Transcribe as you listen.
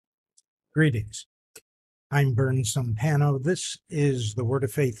Greetings. I'm Bern Zampano. This is the Word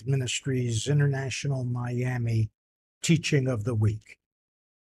of Faith Ministries International Miami Teaching of the Week.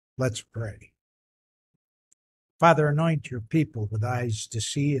 Let's pray. Father, anoint your people with eyes to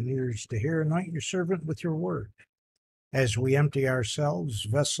see and ears to hear. Anoint your servant with your word. As we empty ourselves,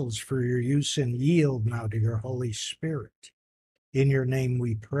 vessels for your use, and yield now to your Holy Spirit. In your name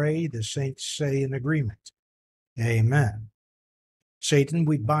we pray, the saints say in agreement. Amen. Satan,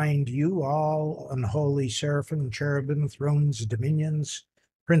 we bind you, all unholy seraphim, cherubim, thrones, dominions,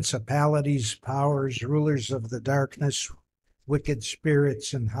 principalities, powers, rulers of the darkness, wicked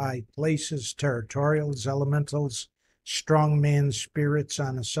spirits in high places, territorials, elementals, strongman spirits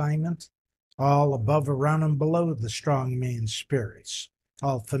on assignment, all above, around, and below the strongman spirits,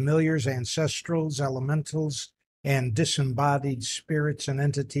 all familiars, ancestrals, elementals, and disembodied spirits and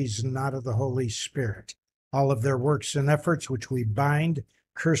entities not of the Holy Spirit. All of their works and efforts which we bind,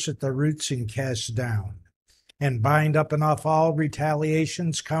 curse at the roots, and cast down. And bind up and off all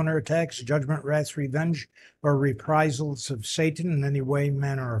retaliations, counterattacks, judgment, wrath, revenge, or reprisals of Satan in any way,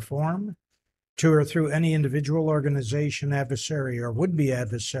 manner, or form, to or through any individual, organization, adversary, or would-be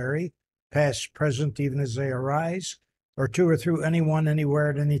adversary, past, present, even as they arise, or to or through anyone, anywhere,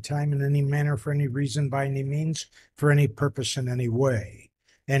 at any time, in any manner, for any reason, by any means, for any purpose, in any way.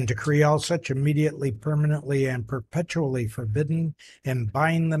 And decree all such immediately, permanently, and perpetually forbidden, and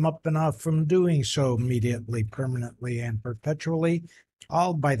bind them up and off from doing so immediately, permanently, and perpetually,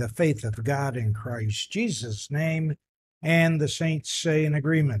 all by the faith of God in Christ Jesus' name. And the saints say in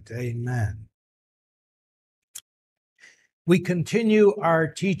agreement, Amen. We continue our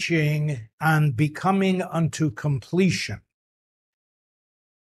teaching on becoming unto completion.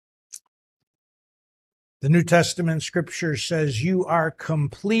 The New Testament scripture says you are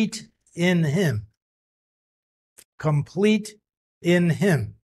complete in him. Complete in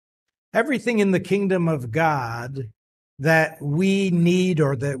him. Everything in the kingdom of God that we need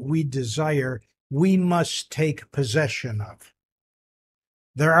or that we desire, we must take possession of.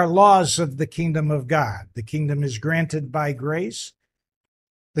 There are laws of the kingdom of God. The kingdom is granted by grace.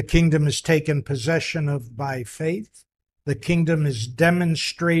 The kingdom is taken possession of by faith. The kingdom is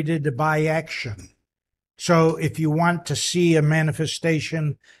demonstrated by action. So if you want to see a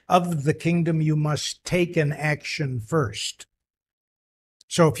manifestation of the kingdom, you must take an action first.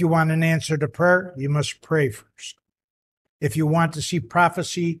 So if you want an answer to prayer, you must pray first. If you want to see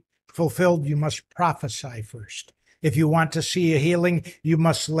prophecy fulfilled, you must prophesy first. If you want to see a healing, you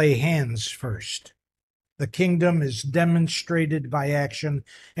must lay hands first. The kingdom is demonstrated by action.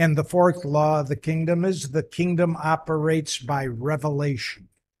 And the fourth law of the kingdom is the kingdom operates by revelation.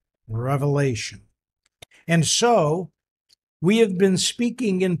 Revelation. And so we have been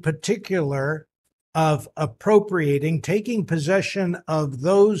speaking in particular of appropriating, taking possession of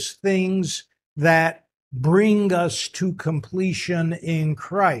those things that bring us to completion in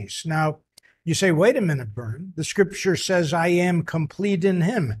Christ. Now, you say, wait a minute, Bern. The scripture says, I am complete in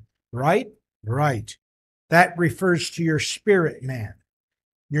him, right? Right. That refers to your spirit man.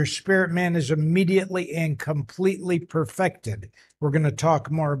 Your spirit man is immediately and completely perfected. We're going to talk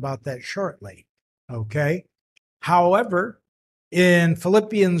more about that shortly. Okay. However, in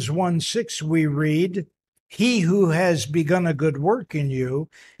Philippians 1:6, we read, he who has begun a good work in you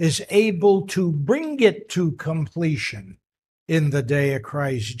is able to bring it to completion in the day of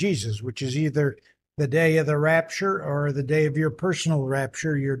Christ Jesus, which is either the day of the rapture or the day of your personal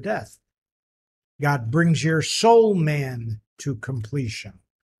rapture, your death. God brings your soul man to completion.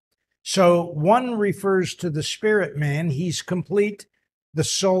 So one refers to the spirit man. He's complete. The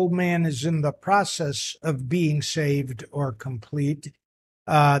soul man is in the process of being saved or complete.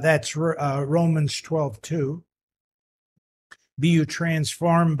 That's Romans 12:2. Be you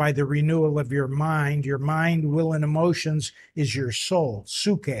transformed by the renewal of your mind. Your mind, will, and emotions is your soul,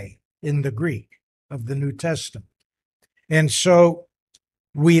 suke in the Greek of the New Testament. And so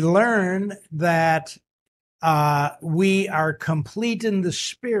we learn that we are complete in the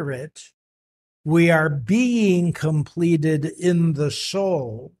spirit. We are being completed in the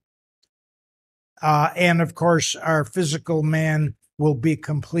soul. And of course, our physical man will be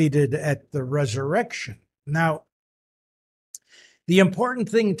completed at the resurrection. Now, the important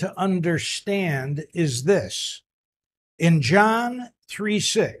thing to understand is this. In John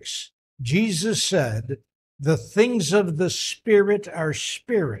 3:6, Jesus said, the things of the spirit are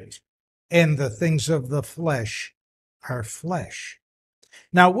spirit, and the things of the flesh are flesh.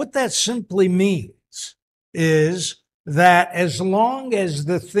 Now, what that simply means is that as long as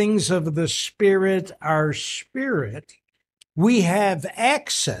the things of the spirit are spirit, we have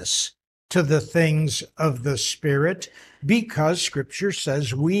access to the things of the spirit because Scripture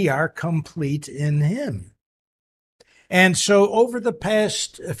says we are complete in Him. And so over the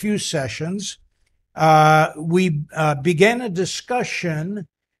past few sessions, we began a discussion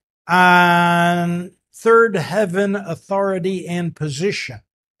on third heaven authority and position,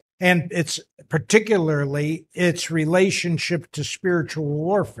 and it's particularly its relationship to spiritual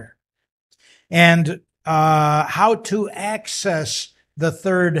warfare, and how to access the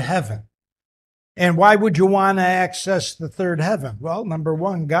third heaven. And why would you want to access the third heaven? Well, number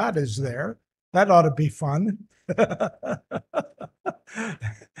one, God is there. That ought to be fun.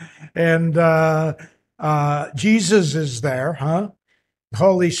 And Jesus is there, huh?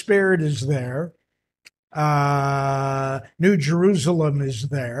 Holy Spirit is there. New Jerusalem is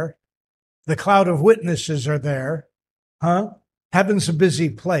there. The cloud of witnesses are there, huh? Heaven's a busy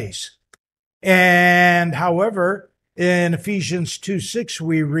place. And however, in Ephesians 2:6,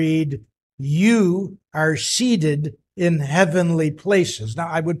 we read, you are seated in heavenly places. Now,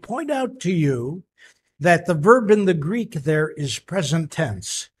 I would point out to you that the verb in the Greek there is present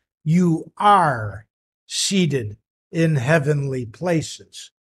tense. You are seated in heavenly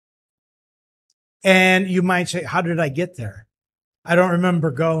places. And you might say, how did I get there? I don't remember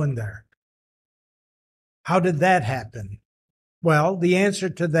going there. How did that happen? Well, the answer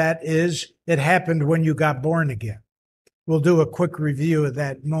to that is it happened when you got born again. We'll do a quick review of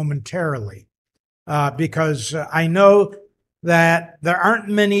that momentarily, because I know that there aren't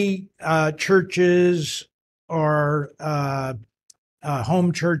many churches or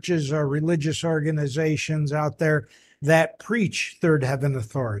home churches or religious organizations out there that preach third heaven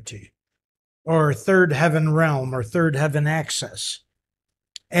authority or third heaven realm or third heaven access.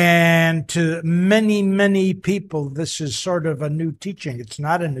 And to many, many people, this is sort of a new teaching. It's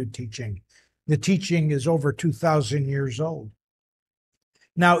not a new teaching. The teaching is over 2,000 years old.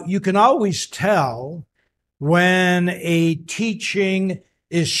 Now, you can always tell when a teaching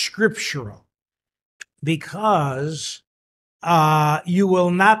is scriptural because you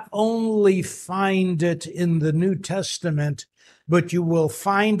will not only find it in the New Testament, but you will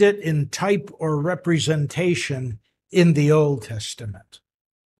find it in type or representation in the Old Testament.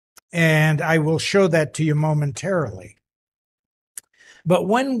 And I will show that to you momentarily. But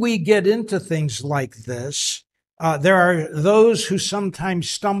when we get into things like this, there are those who sometimes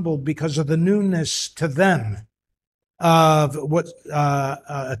stumble because of the newness to them of what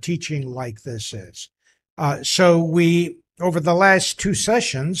a teaching like this is. So we, over the last two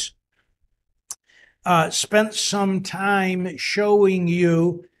sessions, spent some time showing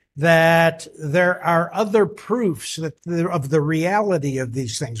you that there are other proofs of the reality of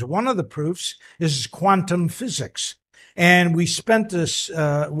these things. One of the proofs is quantum physics. And we spent this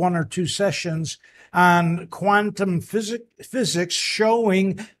one or two sessions on quantum physics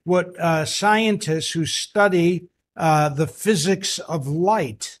showing what scientists who study the physics of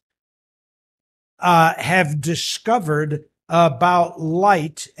light have discovered about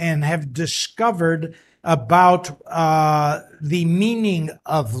light and have discovered about the meaning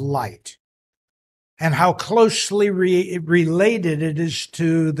of light and how closely related it is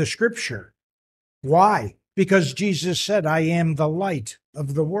to the scripture. Why? Because Jesus said, I am the light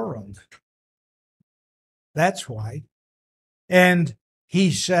of the world. That's why. And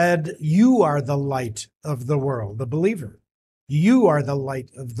he said, you are the light of the world, the believer. You are the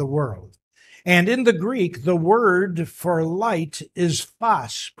light of the world. And in the Greek, the word for light is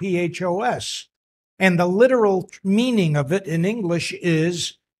phos, P-H-O-S. And the literal meaning of it in English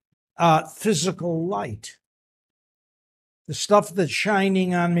is physical light. The stuff that's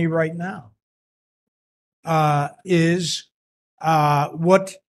shining on me right now is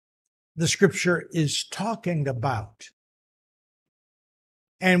what the scripture is talking about.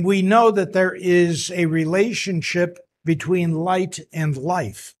 And we know that there is a relationship between light and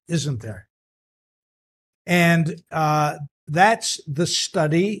life, isn't there? And that's the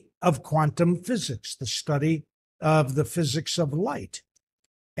study of quantum physics, the study of the physics of light.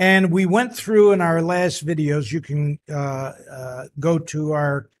 And we went through in our last videos, you can go to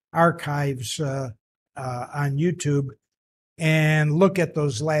our archives on YouTube and look at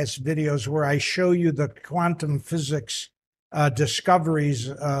those last videos where I show you the quantum physics discoveries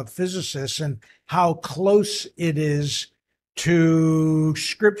of physicists and how close it is to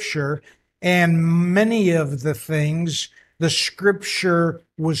scripture. And many of the things the scripture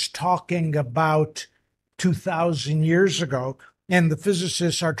was talking about 2,000 years ago, and the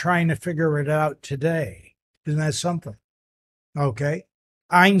physicists are trying to figure it out today. Isn't that something? Okay.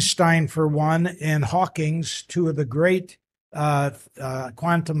 Einstein, for one, and Hawking's, two of the great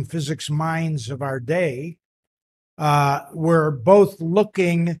quantum physics minds of our day, were both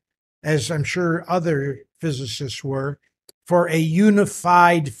looking, as I'm sure other physicists were, for a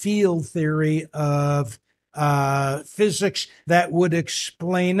unified field theory of physics that would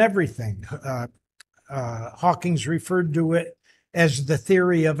explain everything. Hawking's referred to it as the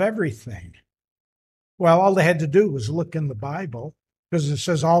theory of everything. Well, all they had to do was look in the Bible, because it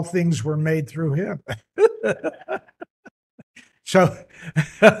says all things were made through him. So,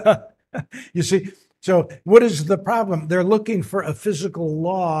 you see, so what is the problem? They're looking for a physical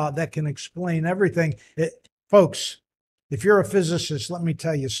law that can explain everything. Folks, if you're a physicist, let me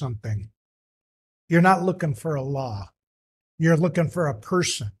tell you something. You're not looking for a law. You're looking for a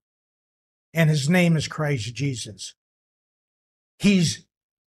person. And his name is Christ Jesus. He's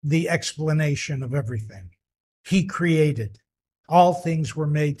the explanation of everything. He created. All things were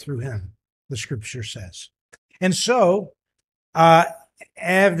made through him, the scripture says. And so,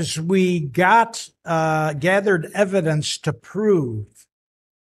 as we gathered evidence to prove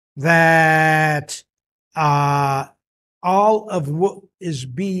that all of what is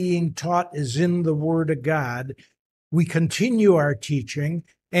being taught is in the Word of God, we continue our teaching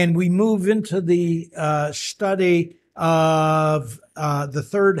and we move into the study of the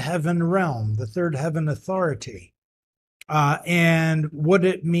third heaven realm, the third heaven authority, and what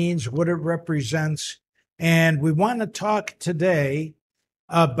it means, what it represents. And we want to talk today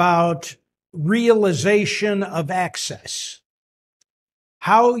about realization of access,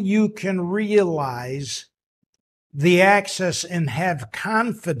 how you can realize the access and have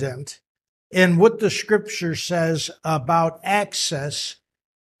confidence in what the scripture says about access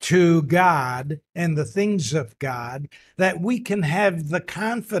to God and the things of God, that we can have the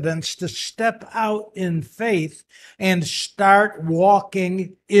confidence to step out in faith and start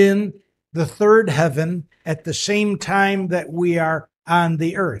walking in the third heaven at the same time that we are on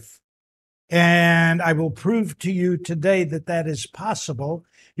the earth. And I will prove to you today that that is possible,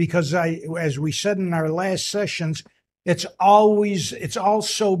 because as we said in our last sessions, it's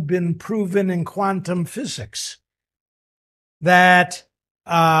also been proven in quantum physics that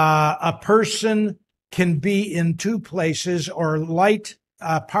a person can be in two places, or light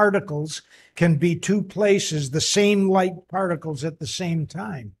particles can be two places, the same light particles at the same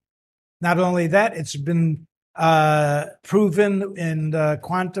time. Not only that, it's been proven in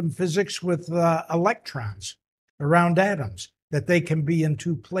quantum physics with electrons around atoms, that they can be in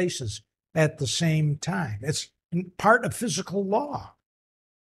two places at the same time. It's part of physical law.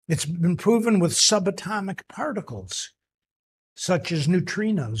 It's been proven with subatomic particles, such as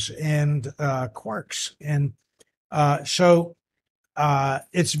neutrinos and quarks. And so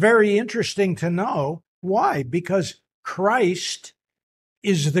it's very interesting to know why, because Christ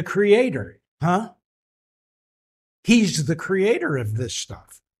is the creator, He's the creator of this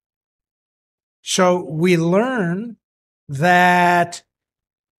stuff. So we learn that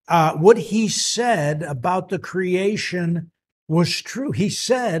what he said about the creation was true. He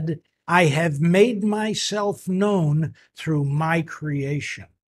said, I have made myself known through my creation.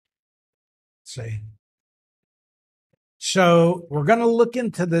 See? So we're going to look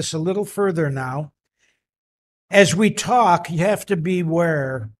into this a little further now. As we talk, you have to be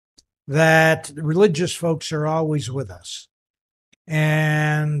aware that religious folks are always with us.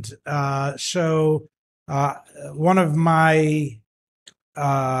 And so one of my,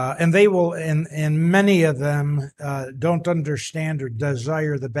 and they will, and many of them don't understand or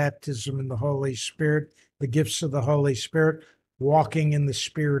desire the baptism in the Holy Spirit, the gifts of the Holy Spirit, walking in the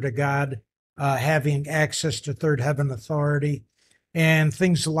Spirit of God, having access to third heaven authority, and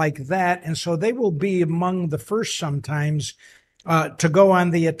things like that. And so they will be among the first sometimes to go on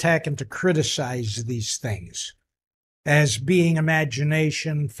the attack and to criticize these things as being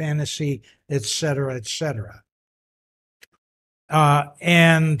imagination, fantasy, etc., etc.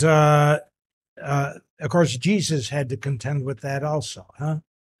 And of course, Jesus had to contend with that also,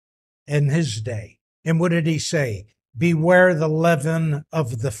 in his day. And what did he say? Beware the leaven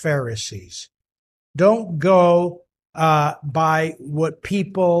of the Pharisees. Don't go by what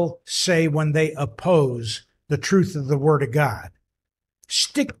people say when they oppose the truth of the Word of God.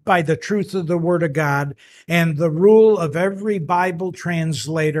 Stick by the truth of the Word of God, and the rule of every Bible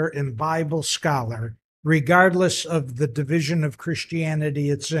translator and Bible scholar, regardless of the division of Christianity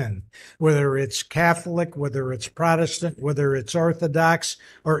it's in, whether it's Catholic, whether it's Protestant, whether it's Orthodox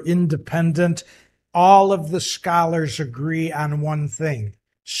or independent, all of the scholars agree on one thing: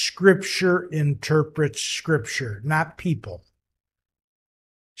 Scripture interprets Scripture, not people.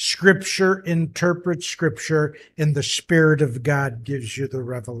 Scripture interprets Scripture, and the Spirit of God gives you the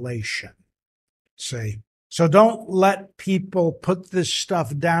revelation. See? So don't let people put this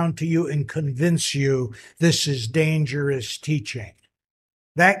stuff down to you and convince you this is dangerous teaching.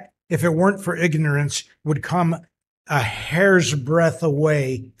 That, if it weren't for ignorance, would come a hair's breadth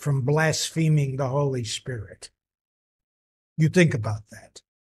away from blaspheming the Holy Spirit. You think about that.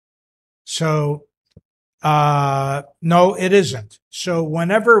 So, no, it isn't. So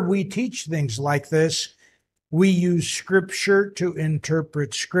whenever we teach things like this, we use Scripture to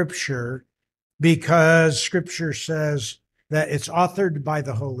interpret Scripture, because Scripture says that it's authored by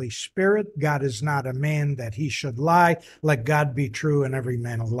the Holy Spirit. God is not a man that he should lie. Let God be true and every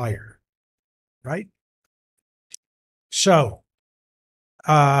man a liar. Right? So,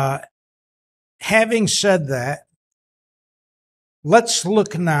 having said that, let's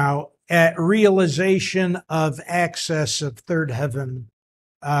look now at realization of access of third heaven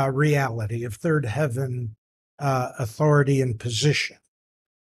reality, of third heaven authority and position.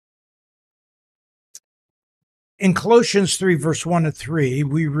 In Colossians 3, verse 1 to 3,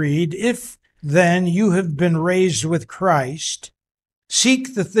 we read, "If then you have been raised with Christ,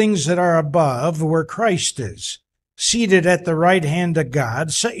 seek the things that are above, where Christ is, seated at the right hand of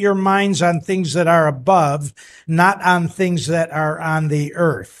God. Set your minds on things that are above, not on things that are on the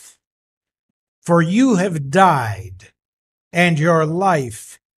earth. For you have died, and your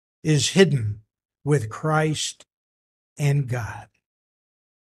life is hidden with Christ in God."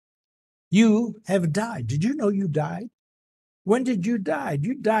 You have died. Did you know you died? When did you die?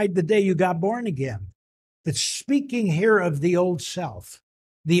 You died the day you got born again. It's speaking here of the old self,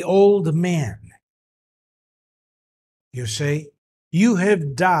 the old man. You see, you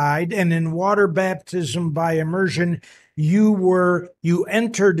have died, and in water baptism by immersion, you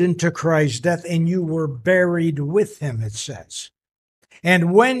entered into Christ's death, and you were buried with him, it says.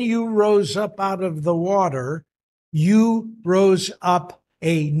 And when you rose up out of the water, you rose up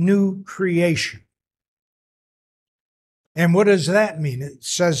a new creation. And what does that mean? It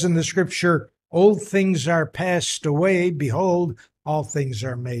says in the Scripture, old things are passed away. Behold, all things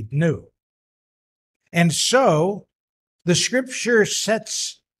are made new. And so the Scripture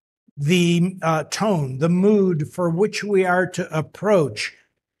sets the tone, the mood for which we are to approach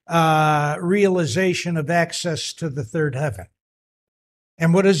realization of access to the third heaven.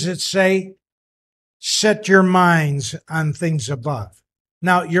 And what does it say? Set your minds on things above.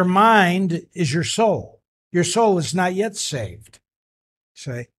 Now, your mind is your soul. Your soul is not yet saved.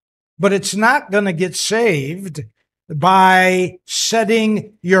 See? But it's not going to get saved by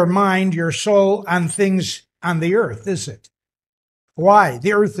setting your mind, your soul, on things on the earth, is it? Why?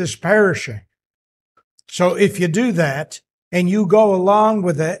 The earth is perishing. So if you do that and you go along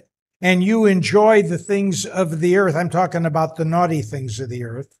with it and you enjoy the things of the earth, I'm talking about the naughty things of the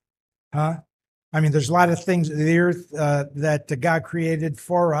earth, huh? I mean, there's a lot of things of the earth that God created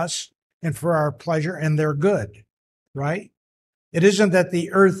for us and for our pleasure, and they're good, right? It isn't that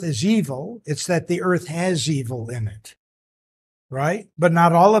the earth is evil, it's that the earth has evil in it, right? But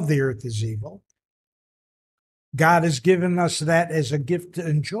not all of the earth is evil. God has given us that as a gift to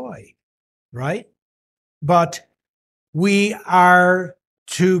enjoy, right? But we are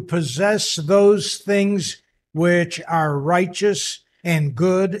to possess those things which are righteous and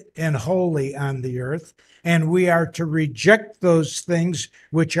good and holy on the earth, and we are to reject those things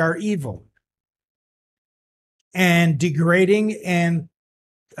which are evil and degrading and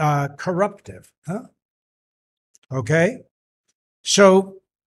corruptive. Okay? So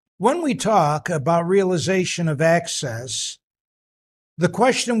when we talk about realization of access, the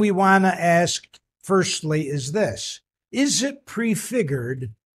question we want to ask firstly is this: is it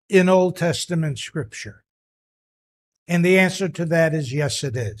prefigured in Old Testament Scripture? And the answer to that is yes,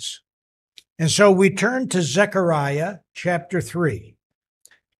 it is. And so we turn to Zechariah chapter 3.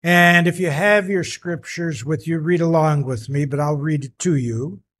 And if you have your scriptures with you, read along with me, but I'll read it to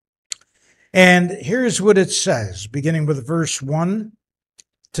you. And here's what it says, beginning with verse 1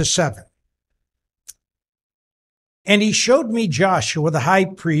 to 7. "And he showed me Joshua the high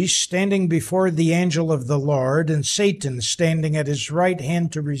priest standing before the angel of the Lord, and Satan standing at his right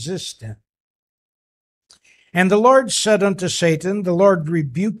hand to resist him. And the Lord said unto Satan, The Lord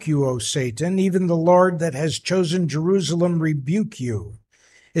rebuke you, O Satan, even the Lord that has chosen Jerusalem rebuke you.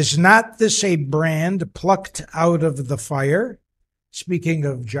 Is not this a brand plucked out of the fire?" Speaking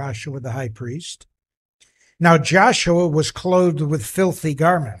of Joshua the high priest. "Now Joshua was clothed with filthy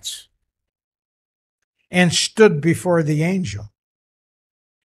garments, and stood before the angel.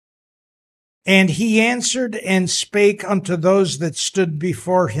 And he answered and spake unto those that stood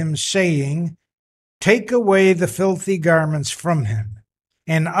before him, saying, Take away the filthy garments from him.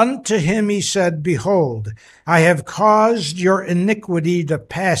 And unto him he said, Behold, I have caused your iniquity to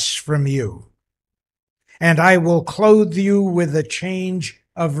pass from you, and I will clothe you with a change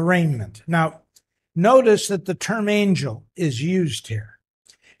of raiment." Now, notice that the term angel is used here.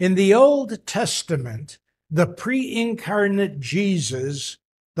 In the Old Testament, the pre-incarnate Jesus,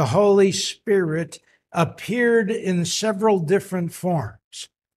 the Holy Spirit, appeared in several different forms.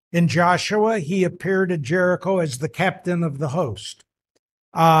 In Joshua, he appeared at Jericho as the captain of the host.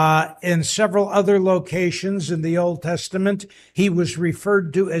 In several other locations in the Old Testament, he was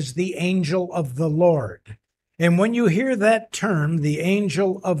referred to as the angel of the Lord. And when you hear that term, the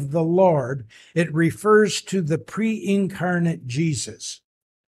angel of the Lord, it refers to the pre-incarnate Jesus,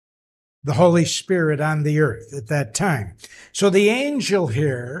 the Holy Spirit on the earth at that time. So the angel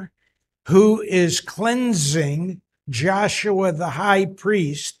here, who is cleansing Joshua the high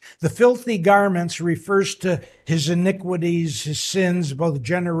priest, the filthy garments refers to his iniquities, his sins, both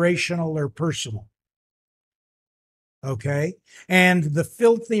generational or personal. Okay? And the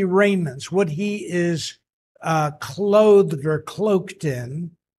filthy raiments, what he is clothed or cloaked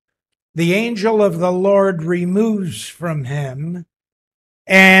in, the angel of the Lord removes from him,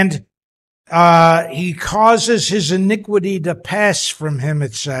 and he causes his iniquity to pass from him,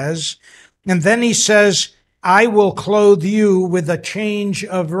 it says. And then he says, I will clothe you with a change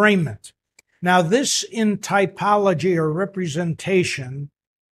of raiment. Now, this in typology or representation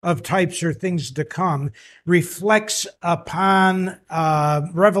of types or things to come reflects upon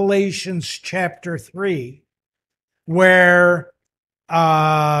Revelations chapter 3, where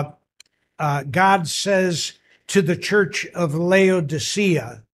God says to the church of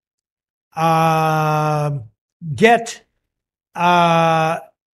Laodicea, get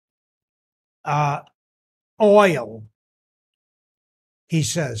oil, he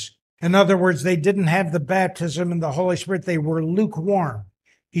says. In other words, they didn't have the baptism in the Holy Spirit. They were lukewarm.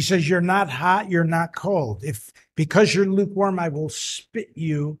 He says, you're not hot, you're not cold. Because you're lukewarm, I will spit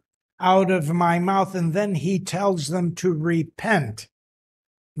you out of my mouth. And then he tells them to repent,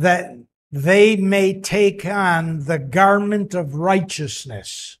 that they may take on the garment of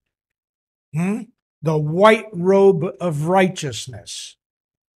righteousness, the white robe of righteousness.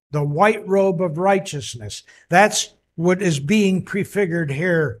 The white robe of righteousness. That's what is being prefigured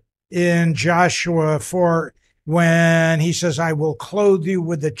here in Joshua 4 when he says, I will clothe you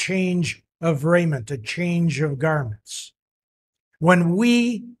with a change of raiment, a change of garments. When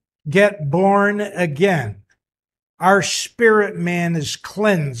we get born again, our spirit man is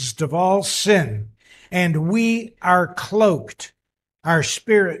cleansed of all sin, and we are cloaked. Our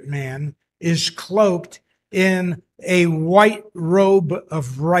spirit man is cloaked in a white robe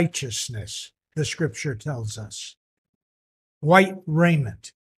of righteousness, the scripture tells us. White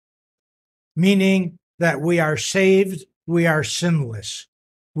raiment, meaning that we are saved, we are sinless.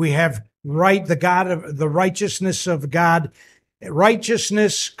 We have the righteousness of God.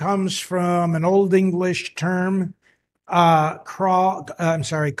 Righteousness comes from an Old English term called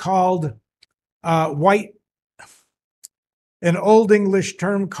white. An Old English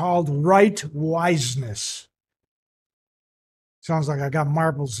term called right wiseness. Sounds like I got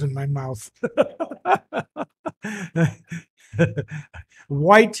marbles in my mouth.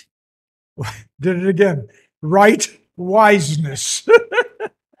 White, did it again. Right wiseness.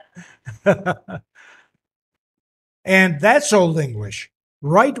 And that's Old English.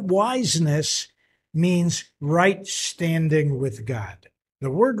 Right wiseness means right standing with God. The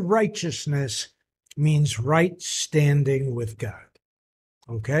word righteousness means right standing with God.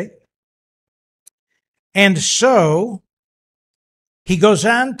 Okay? And so he goes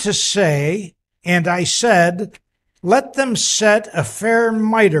on to say, and I said, let them set a fair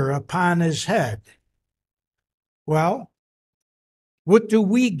mitre upon his head. Well, what do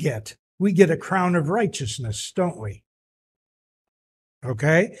we get? We get a crown of righteousness, don't we?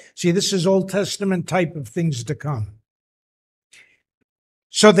 Okay? See, this is Old Testament type of things to come.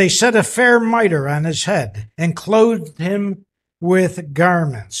 So they set a fair mitre on his head and clothed him with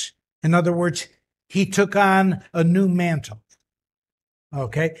garments. In other words, he took on a new mantle.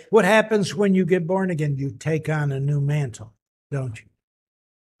 Okay? What happens when you get born again? You take on a new mantle, don't you?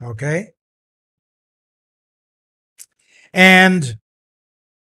 Okay? And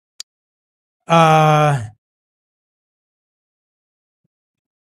the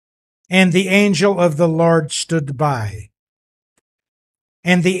angel of the Lord stood by.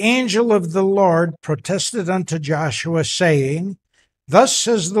 And the angel of the Lord protested unto Joshua, saying, thus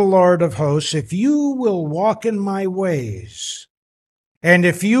says the Lord of hosts, if you will walk in my ways, and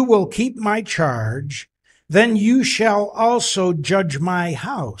if you will keep my charge, then you shall also judge my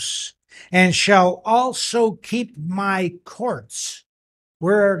house, and shall also keep my courts.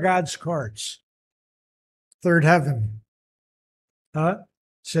 Where are God's courts? Third heaven.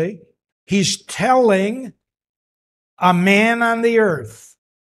 See? He's telling a man on the earth,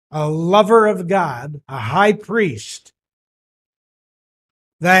 a lover of God, a high priest,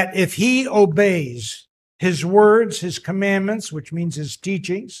 that if he obeys his words, his commandments, which means his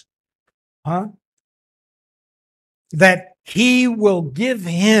teachings, that he will give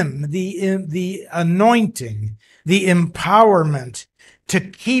him the anointing, the empowerment to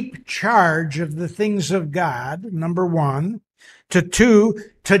keep charge of the things of God, number one. To two,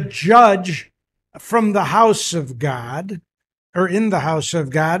 to judge from the house of God, or in the house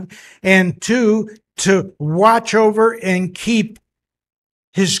of God. And two, to watch over and keep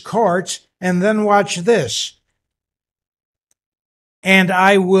his courts. And then watch this. And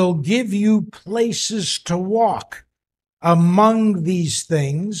I will give you places to walk among these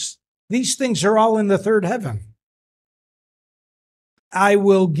things. These things are all in the third heaven. I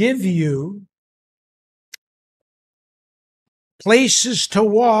will give you places to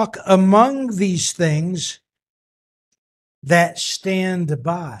walk among these things that stand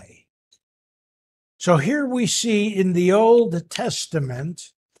by. So here we see in the Old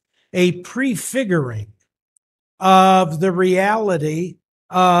Testament a prefiguring of the reality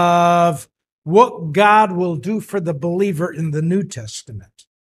of what God will do for the believer in the New Testament.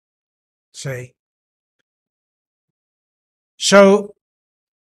 See? So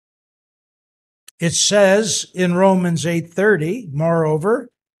it says in Romans 8:30, moreover,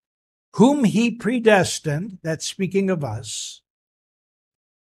 whom he predestined, that's speaking of us,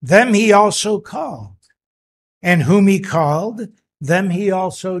 them he also called. And whom he called, them he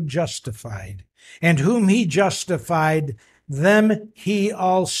also justified. And whom he justified, them he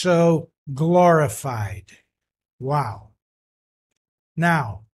also glorified. Wow.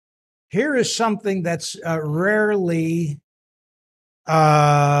 Now, here is something that's rarely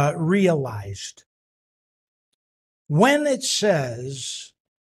realized. When it says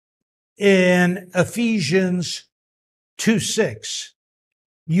in Ephesians 2:6,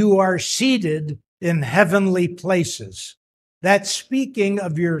 you are seated in heavenly places, that's speaking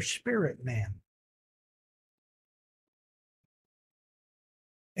of your spirit man.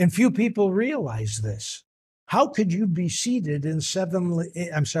 And few people realize this. How could you be seated in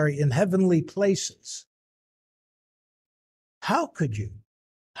heavenly places? How could you?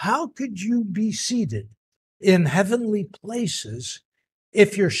 How could you be seated in heavenly places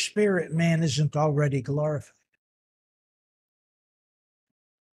if your spirit man isn't already glorified?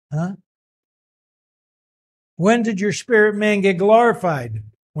 Huh? When did your spirit man get glorified?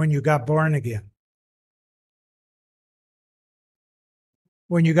 When you got born again.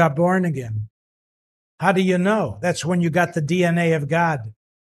 When you got born again. How do you know? That's when you got the DNA of God.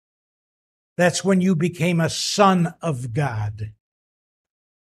 That's when you became a son of God.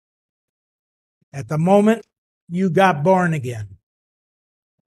 At the moment you got born again.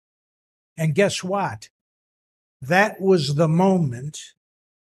 And guess what? That was the moment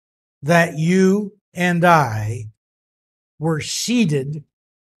that you and I were seated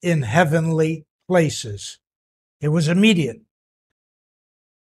in heavenly places. It was immediate.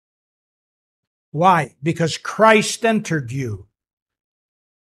 Why? Because Christ entered you.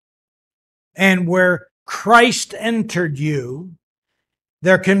 And where Christ entered you,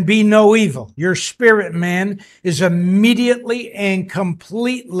 there can be no evil. Your spirit man is immediately and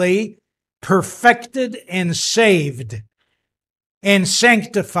completely perfected and saved and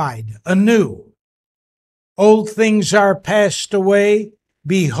sanctified anew. Old things are passed away.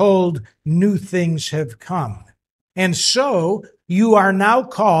 Behold, new things have come. And so you are now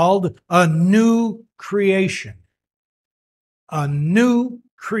called a new creation. A new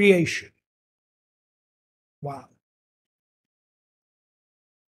creation. Wow.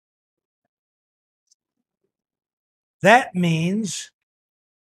 That means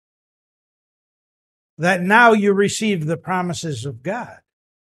that now you receive the promises of God.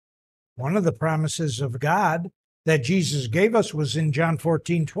 One of the promises of God that Jesus gave us was in John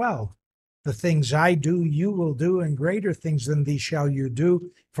 14:12. The things I do, you will do, and greater things than these shall you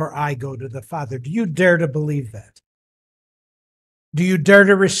do, for I go to the Father. Do you dare to believe that? Do you dare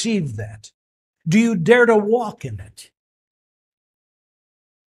to receive that? Do you dare to walk in it?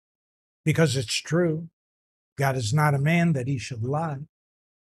 Because it's true. God is not a man that he should lie.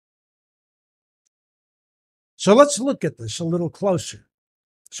 So let's look at this a little closer.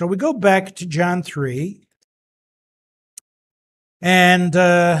 So we go back to John 3, and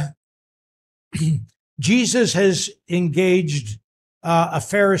Jesus has engaged a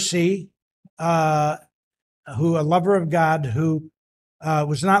Pharisee, a lover of God, who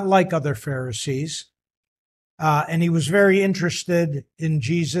was not like other Pharisees, and he was very interested in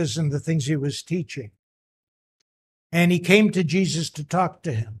Jesus and the things he was teaching. And he came to Jesus to talk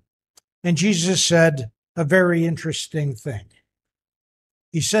to him. And Jesus said a very interesting thing.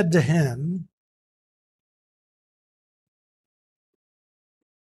 He said to him,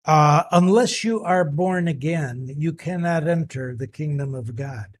 Unless you are born again, you cannot enter the kingdom of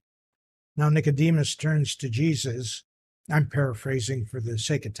God. Now, Nicodemus turns to Jesus. I'm paraphrasing for the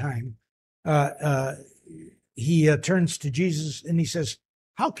sake of time. He turns to Jesus and he says,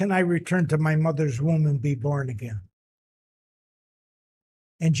 how can I return to my mother's womb and be born again?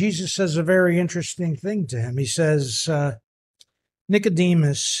 And Jesus says a very interesting thing to him. He says,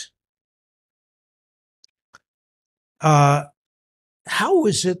 Nicodemus, how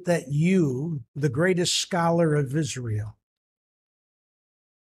is it that you, the greatest scholar of Israel,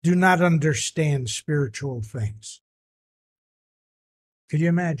 do not understand spiritual things? Could you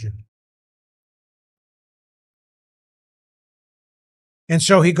imagine? And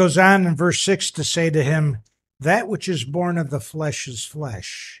so he goes on in verse 6 to say to him, that which is born of the flesh is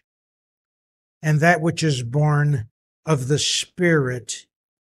flesh, and that which is born of the Spirit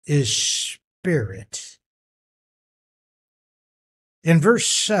is spirit. In verse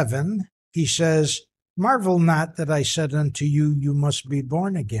 7, he says, marvel not that I said unto you, you must be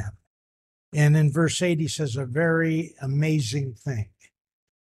born again. And in verse 8, he says a very amazing thing.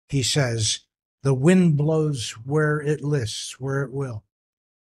 He says, the wind blows where it lists, where it will.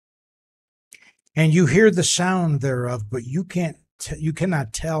 And you hear the sound thereof, but you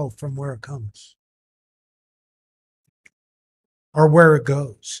cannot tell from where it comes or where it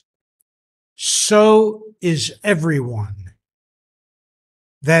goes. So is everyone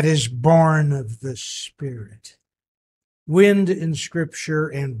that is born of the Spirit. Wind in Scripture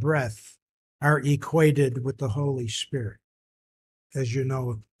and breath are equated with the Holy Spirit, as you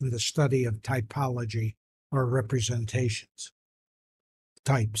know, in the study of typology or representations,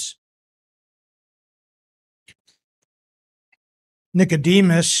 types.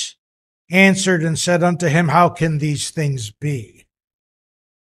 Nicodemus answered and said unto him, how can these things be?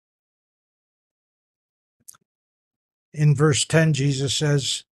 In verse 10, Jesus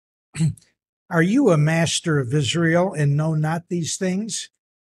says, are you a master of Israel and know not these things?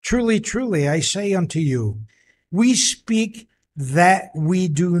 Truly, truly, I say unto you, we speak that we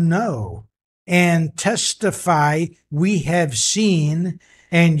do know and testify we have seen,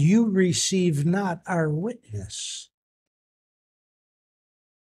 and you receive not our witness.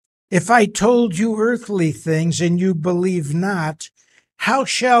 If I told you earthly things and you believe not, how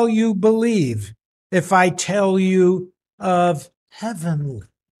shall you believe if I tell you of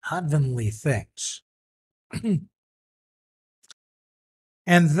heavenly things?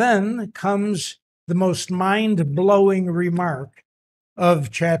 And then comes the most mind-blowing remark of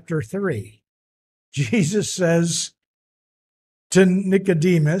chapter 3. Jesus says to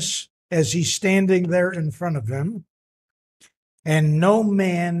Nicodemus, as he's standing there in front of him, and no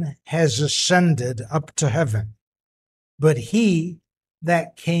man has ascended up to heaven, but he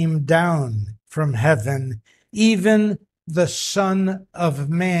that came down from heaven, even the Son of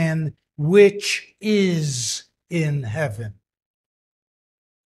Man, which is in heaven.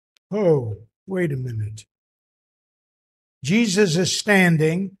 Oh, wait a minute. Jesus is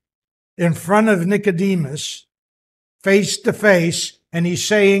standing in front of Nicodemus, face to face, and he's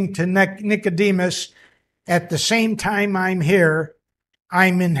saying to Nicodemus, at the same time I'm here,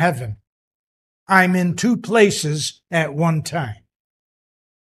 I'm in heaven. I'm in two places at one time.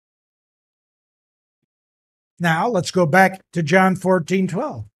 Now, let's go back to John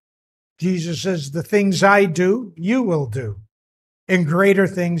 14:12. Jesus says, the things I do, you will do, and greater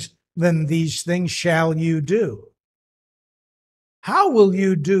things than these things shall you do. How will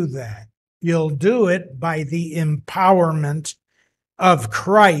you do that? You'll do it by the empowerment of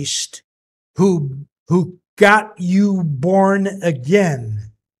Christ who got you born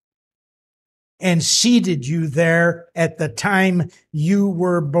again and seated you there at the time you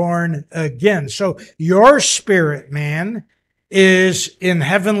were born again. So your spirit man is in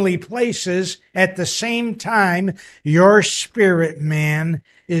heavenly places at the same time your spirit man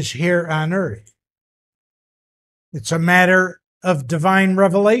is here on earth. It's a matter of divine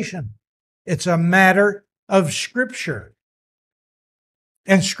revelation. It's a matter of Scripture.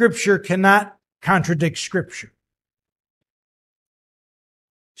 And Scripture cannot contradict Scripture.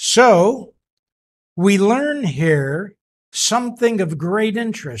 So, we learn here something of great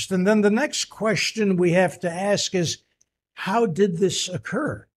interest. And then the next question we have to ask is, how did this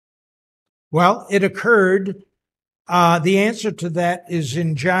occur? Well, it occurred, the answer to that is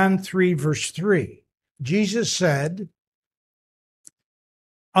in John 3, verse 3. Jesus said,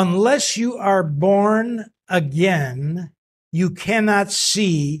 unless you are born again, you cannot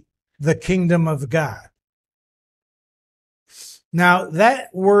see the kingdom of God. Now,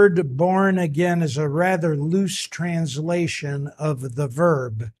 that word born again is a rather loose translation of the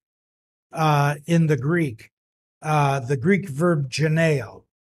verb in the Greek verb geneo.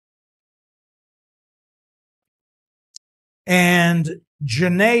 And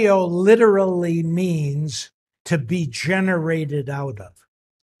geneo literally means to be generated out of.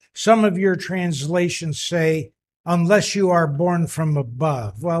 Some of your translations say, unless you are born from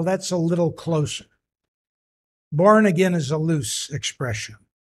above. Well, that's a little closer. Born again is a loose expression.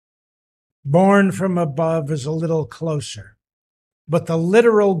 Born from above is a little closer. But the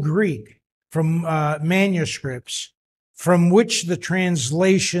literal Greek from manuscripts from which the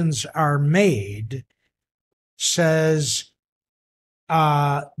translations are made says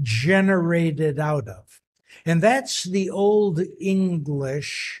generated out of. And that's the Old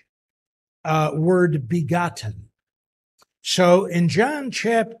English word begotten. So in John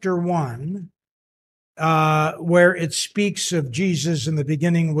chapter 1, where it speaks of Jesus, in the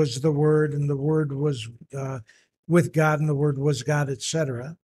beginning was the Word, and the Word was with God, and the Word was God,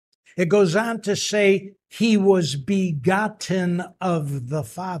 etc. It goes on to say he was begotten of the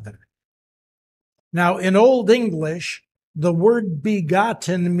Father. Now, in Old English, the word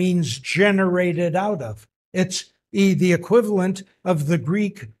begotten means generated out of. It's the equivalent of the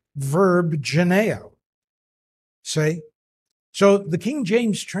Greek verb geneo. See? So the King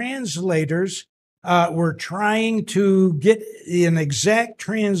James translators were trying to get an exact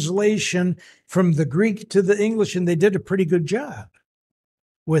translation from the Greek to the English, and they did a pretty good job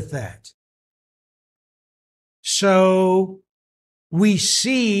with that. So we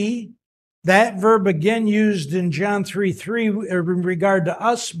see that verb again used in John 3:3 in regard to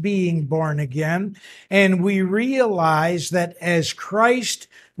us being born again. And we realize that as Christ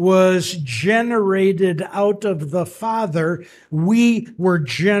was generated out of the Father, we were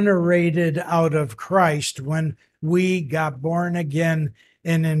generated out of Christ when we got born again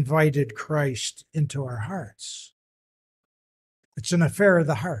and invited Christ into our hearts. It's an affair of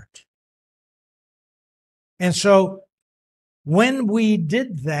the heart. And so when we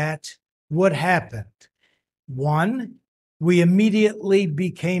did that, what happened? One, we immediately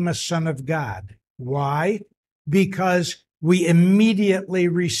became a son of God. Why? Because we immediately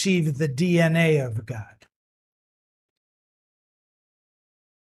received the DNA of God.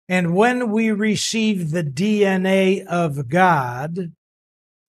 And when we received the DNA of God,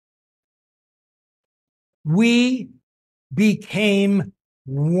 we became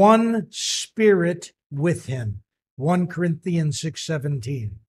one spirit with him. 1 Corinthians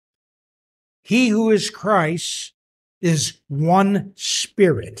 6:17. He who is Christ is one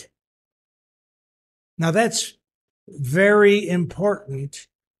spirit. Now that's very important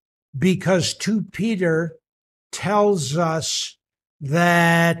because 2 Peter tells us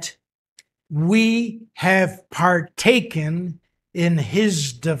that we have partaken in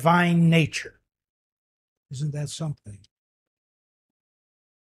his divine nature. Isn't that something?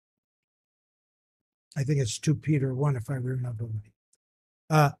 I think it's 2 Peter 1, if I remember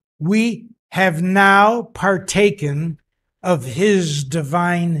right. We have now partaken of his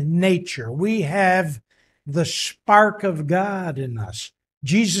divine nature. We have the spark of God in us.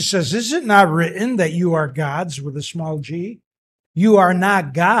 Jesus says, is it not written that you are gods with a small g? You are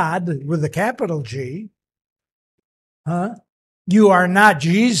not God with a capital G. Huh? You are not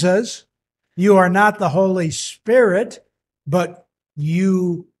Jesus. You are not the Holy Spirit, but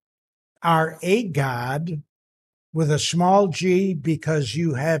you are a God with a small g because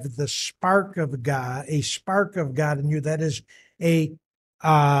you have the spark of God, a spark of God in you. That is a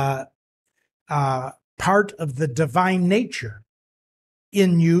part of the divine nature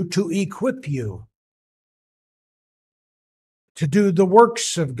in you to equip you to do the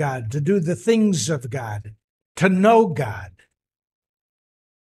works of God, to do the things of God, to know God,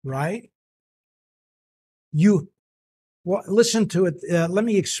 right? Well, listen to it. Let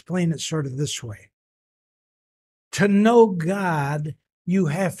me explain it sort of this way. To know God, you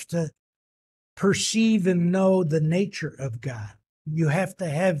have to perceive and know the nature of God. You have to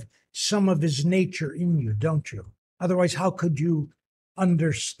have some of his nature in you, don't you? Otherwise, how could you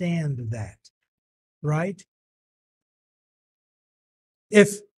understand that, right?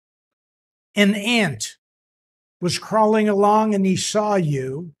 If an ant was crawling along and he saw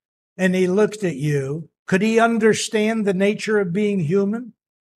you and he looked at you, could he understand the nature of being human?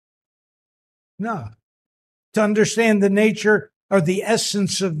 No. To understand the nature or the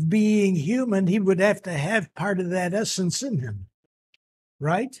essence of being human, he would have to have part of that essence in him,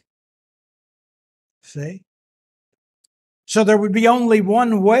 right? See? So there would be only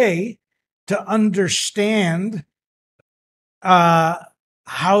one way to understand how,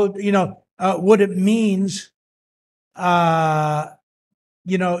 what it means,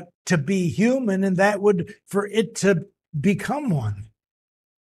 to be human, and that would, for it to become one,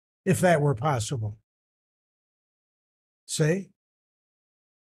 if that were possible. See?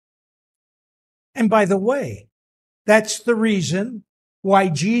 And by the way, That's the reason why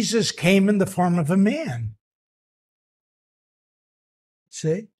Jesus came in the form of a man.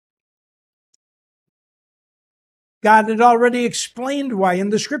 See? God had already explained why.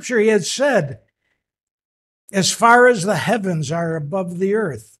 In the scripture, he had said, as far as the heavens are above the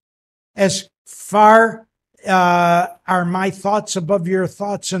earth, as far are my thoughts above your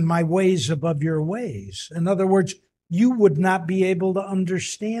thoughts and my ways above your ways. In other words, you would not be able to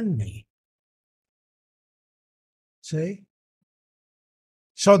understand me. See?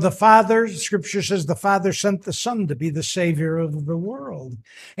 So the Father, Scripture says the Father sent the Son to be the Savior of the world.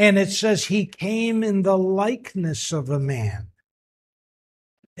 And it says he came in the likeness of a man.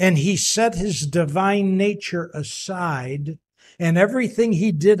 And he set his divine nature aside, and everything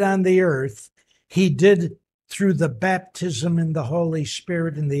he did on the earth, he did through the baptism in the Holy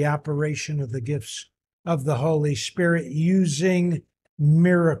Spirit and the operation of the gifts of the Holy Spirit using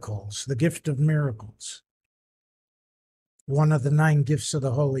miracles, the gift of miracles, one of the 9 gifts of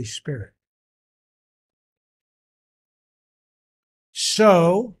the Holy Spirit.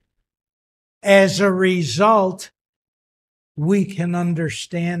 So, as a result, we can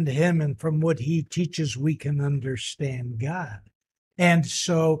understand him, and from what he teaches, we can understand God. And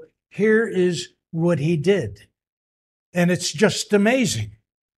so here is what he did. And it's just amazing.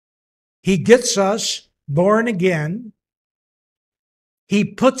 He gets us born again. He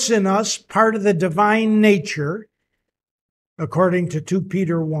puts in us part of the divine nature, according to 2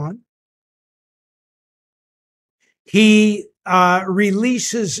 Peter 1. He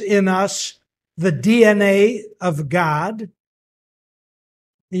releases in us the DNA of God.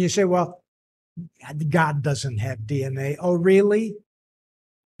 And you say, well, God doesn't have DNA. Oh, really?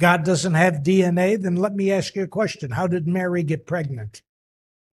 God doesn't have DNA? Then let me ask you a question. How did Mary get pregnant?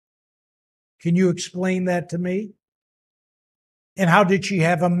 Can you explain that to me? And how did she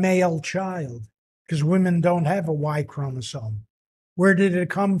have a male child? Because women don't have a Y chromosome. Where did it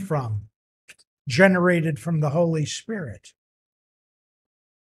come from? Generated from the Holy Spirit.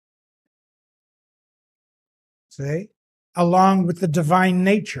 See? Along with the divine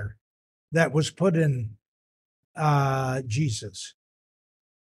nature that was put in Jesus,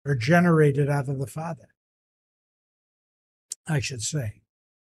 or generated out of the Father, I should say.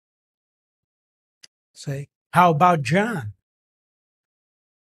 See? How about John?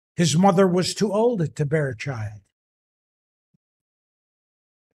 His mother was too old to bear a child.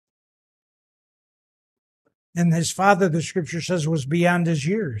 And his father, the scripture says, was beyond his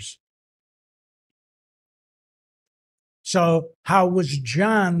years. So how was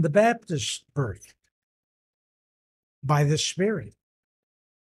John the Baptist birthed? By the Spirit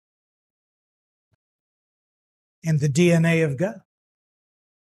and the DNA of God.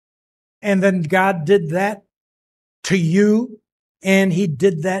 And then God did that to you, and he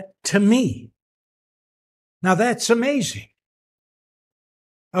did that to me. Now that's amazing.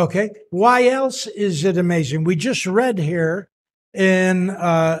 Okay, why else is it amazing? We just read here in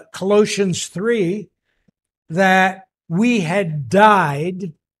Colossians 3 that we had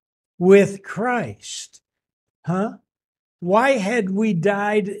died with Christ. Huh? Why had we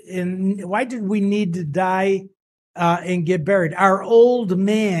died why did we need to die and get buried? Our old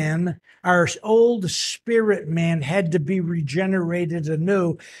man, our old spirit man had to be regenerated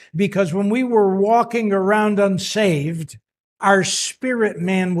anew, because when we were walking around unsaved, our spirit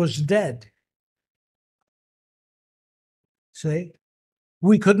man was dead. See?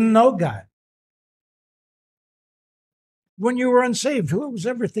 We couldn't know God. When you were unsaved, who was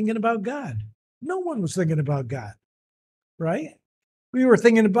ever thinking about God? No one was thinking about God, right? We were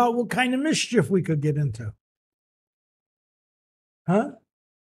thinking about what kind of mischief we could get into. Huh?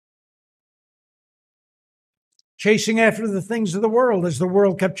 Chasing after the things of the world as the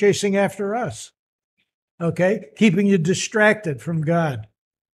world kept chasing after us. Okay? Keeping you distracted from God.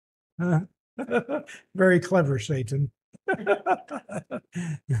 Huh? Very clever, Satan.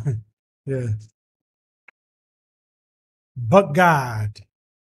 Yeah. But God.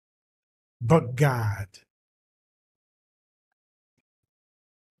 But God.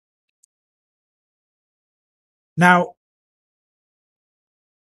 Now,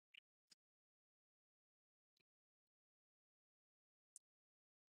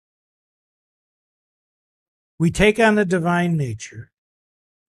 we take on the divine nature.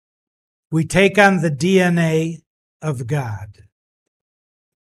 We take on the DNA of God.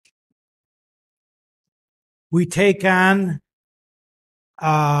 We take on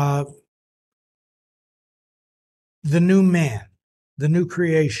the new man, the new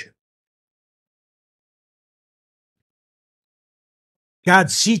creation.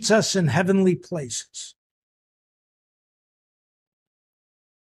 God seats us in heavenly places.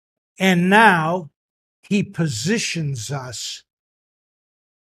 And now he positions us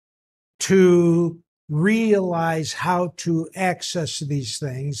to realize how to access these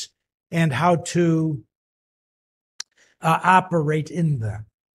things and how to operate in them.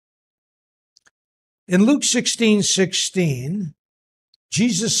 In Luke 16:16,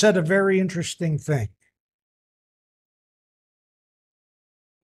 Jesus said a very interesting thing.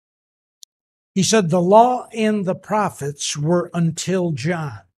 He said, the law and the prophets were until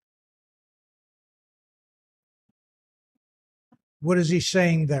John. What is he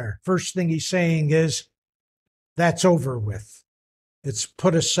saying there? First thing he's saying is, that's over with. It's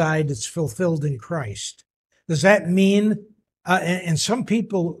put aside. It's fulfilled in Christ. Does that mean, and some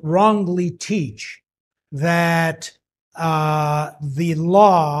people wrongly teach that the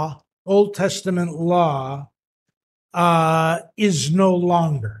law, Old Testament law, is no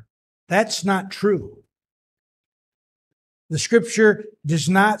longer. That's not true. The scripture does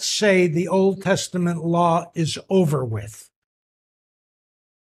not say the Old Testament law is over with.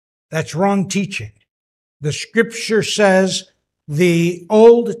 That's wrong teaching. The scripture says the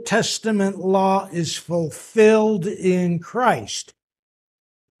Old Testament law is fulfilled in Christ.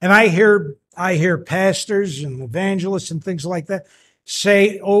 And I hear pastors and evangelists and things like that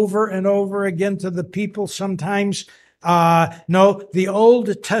say over and over again to the people sometimes, no, the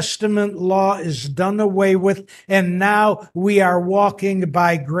Old Testament law is done away with, and now we are walking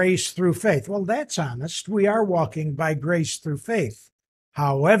by grace through faith. Well, that's honest. We are walking by grace through faith.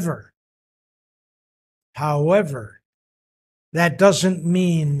 However, that doesn't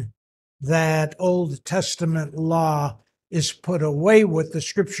mean that Old Testament law is put away with. The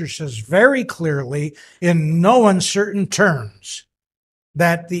scripture says very clearly, in no uncertain terms,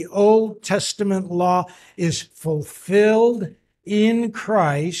 that the Old Testament law is fulfilled in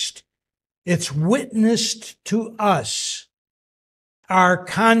Christ. It's witnessed to us, our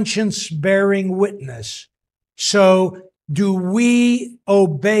conscience bearing witness. So, do we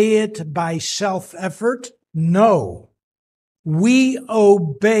obey it by self-effort? No. We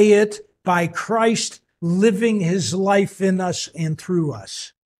obey it by Christ living his life in us and through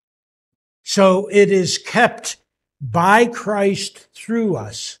us. So it is kept by Christ through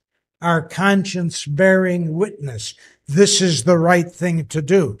us, our conscience bearing witness. This is the right thing to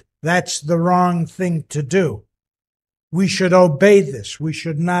do. That's the wrong thing to do. We should obey this. We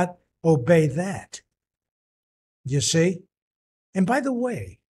should not obey that. You see? And by the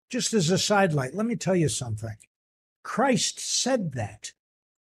way, just as a sidelight, let me tell you something. Christ said that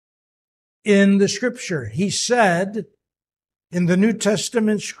in the scripture. He said in the New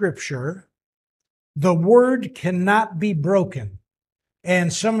Testament scripture, the word cannot be broken.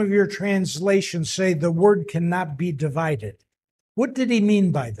 And some of your translations say the word cannot be divided. What did he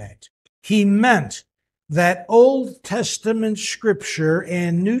mean by that? He meant that Old Testament scripture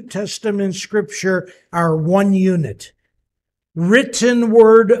and New Testament scripture are one unit. Written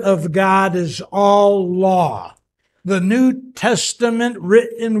word of God is all law. The New Testament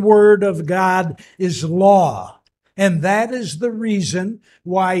written word of God is law. And that is the reason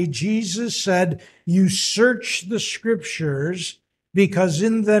why Jesus said, you search the scriptures because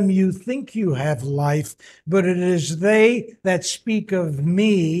in them you think you have life, but it is they that speak of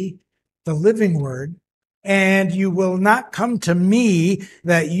me, the living word, and you will not come to me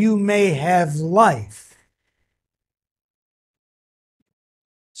that you may have life.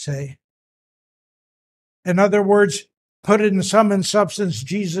 Say. In other words, put in sum and substance,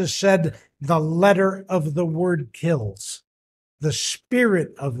 Jesus said, the letter of the word kills. The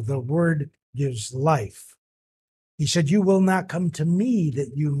spirit of the word gives life. He said, you will not come to me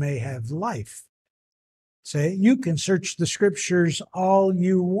that you may have life. Say, you can search the scriptures all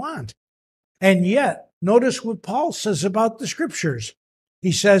you want. And yet, notice what Paul says about the scriptures.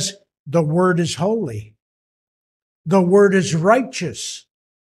 He says, the word is holy. The word is righteous.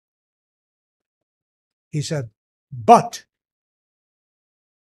 He said, but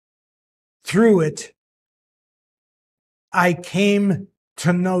through it, I came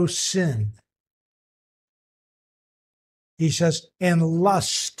to know sin. He says, and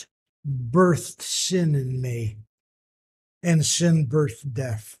lust birthed sin in me, and sin birthed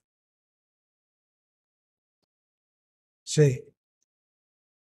death. See?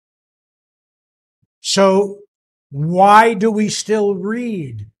 So why do we still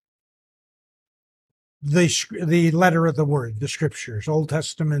read the letter of the word, the scriptures, Old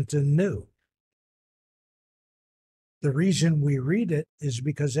Testament and New? The reason we read it is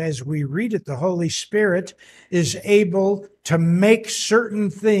because as we read it, the Holy Spirit is able to make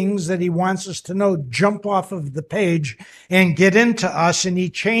certain things that he wants us to know jump off of the page and get into us, and he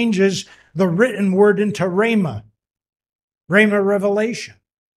changes the written word into rhema revelation.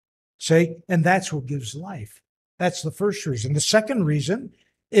 See, and that's what gives life. That's the first reason. The second reason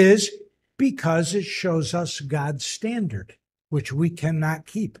is because it shows us God's standard, which we cannot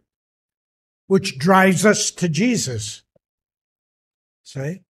keep, which drives us to Jesus.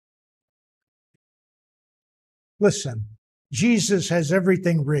 See? Listen, Jesus has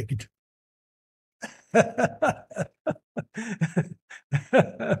everything rigged.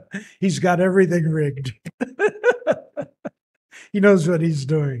 He's got everything rigged. He knows what he's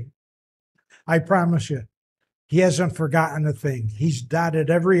doing. I promise you. He hasn't forgotten a thing. He's dotted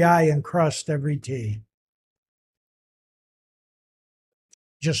every I and crossed every T.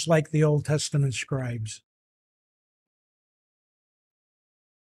 Just like the Old Testament scribes.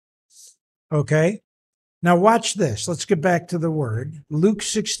 Okay? Now watch this. Let's get back to the word. Luke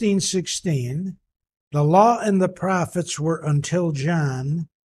 16:16. The law and the prophets were until John.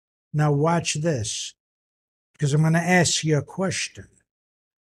 Now watch this, because I'm going to ask you a question.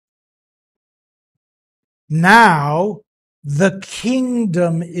 Now the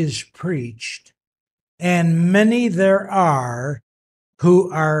kingdom is preached, and many there are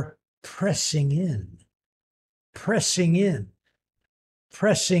who are pressing in, pressing in,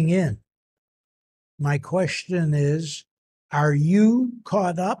 pressing in. My question is, are you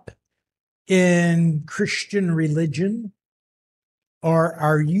caught up in Christian religion, or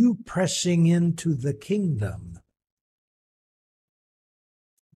are you pressing into the kingdom?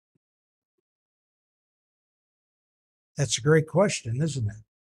 That's a great question, isn't it?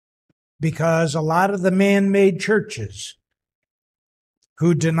 Because a lot of the man-made churches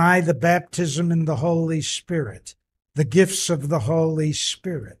who deny the baptism in the Holy Spirit, the gifts of the Holy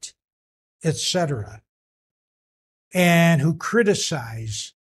Spirit, etc., and who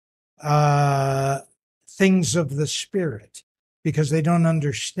criticize things of the Spirit because they don't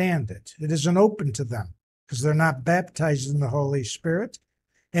understand it. It isn't open to them because they're not baptized in the Holy Spirit.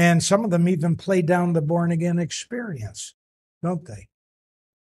 And some of them even play down the born-again experience, don't they?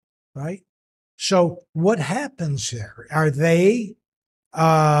 Right? So what happens here? Are they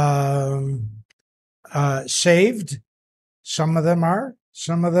saved? Some of them are.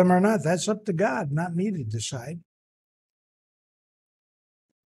 Some of them are not. That's up to God, not me to decide.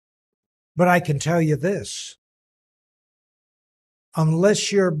 But I can tell you this.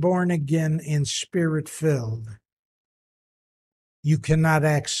 Unless you're born again and Spirit-filled, you cannot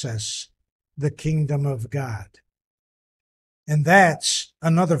access the kingdom of God. And that's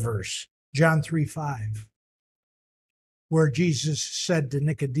another verse, John 3:5, where Jesus said to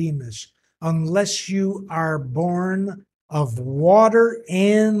Nicodemus, unless you are born of water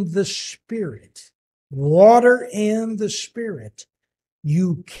and the Spirit,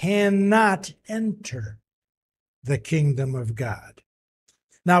 you cannot enter the kingdom of God.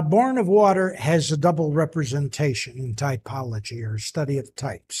 Now, born of water has a double representation in typology, or study of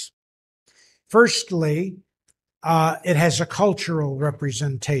types. Firstly, it has a cultural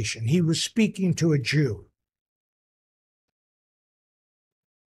representation. He was speaking to a Jew.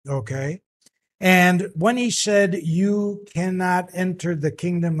 Okay? And when he said, you cannot enter the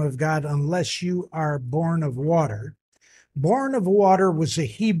kingdom of God unless you are born of water was a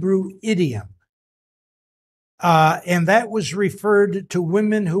Hebrew idiom. And that was referred to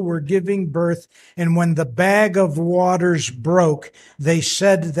women who were giving birth. And when the bag of waters broke, they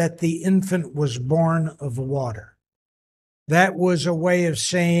said that the infant was born of water. That was a way of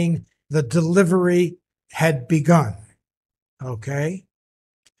saying the delivery had begun. Okay?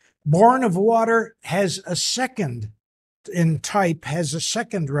 Born of water has a second, in type, has a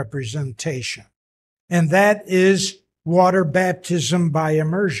second representation. And that is water baptism by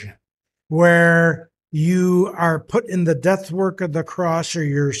immersion, where you are put in the death work of the cross, or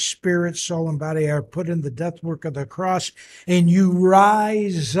your spirit, soul, and body are put in the death work of the cross, and you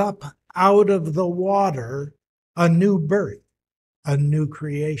rise up out of the water, a new birth, a new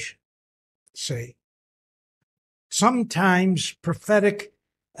creation. See? Sometimes prophetic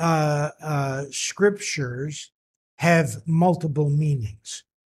scriptures have multiple meanings.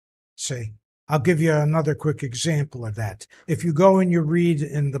 See? I'll give you another quick example of that. If you go and you read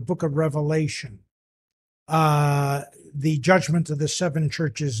in the book of Revelation, the judgment of the seven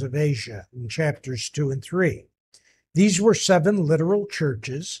churches of Asia in chapters 2 and 3. These were seven literal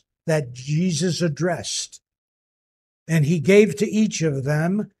churches that Jesus addressed. And he gave to each of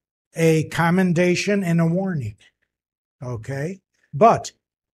them a commendation and a warning. Okay? But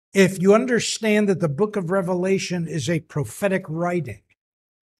if you understand that the book of Revelation is a prophetic writing,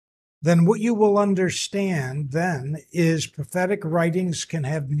 then what you will understand then is prophetic writings can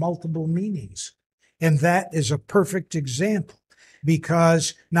have multiple meanings. And that is a perfect example,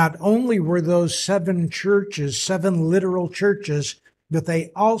 because not only were those seven churches, seven literal churches, but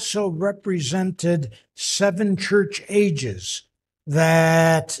they also represented 7 church ages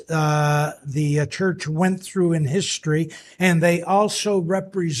that the church went through in history, and they also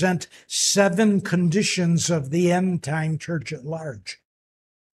represent 7 conditions of the end time church at large.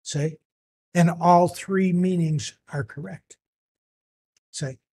 See? And all 3 meanings are correct.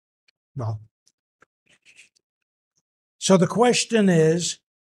 See? Well, so the question is,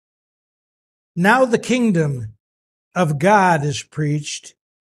 now the kingdom of God is preached,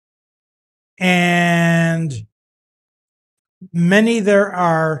 and many there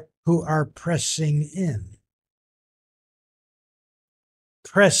are who are pressing in.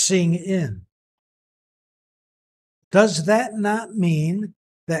 Pressing in. Does that not mean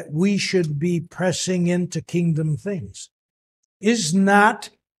that we should be pressing into kingdom things? Is not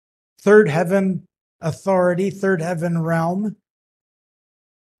third heaven authority, third heaven realm,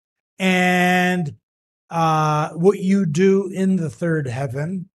 and what you do in the third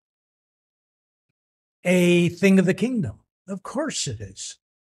heaven a thing of the kingdom? Of course it is.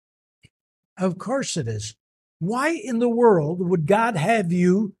 Of course it is. Why in the world would God have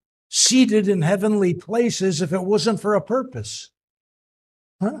you seated in heavenly places if it wasn't for a purpose?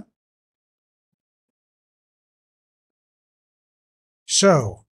 Huh?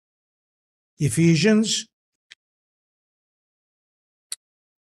 So, Ephesians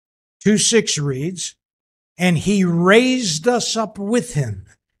 2:6 reads, and he raised us up with him.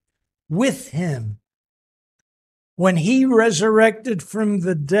 With him. When he resurrected from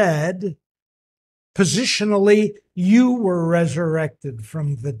the dead, positionally, you were resurrected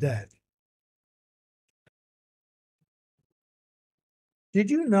from the dead. Did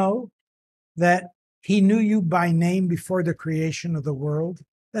you know that he knew you by name before the creation of the world?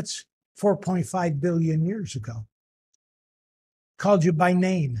 That's 4.5 billion years ago. Called you by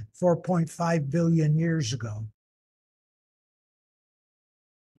name 4.5 billion years ago.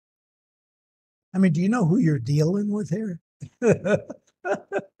 I mean, do you know who you're dealing with here?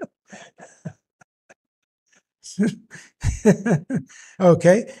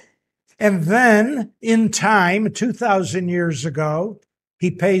 Okay. And then in time, 2,000 years ago,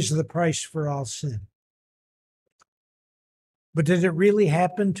 he pays the price for all sin. But did it really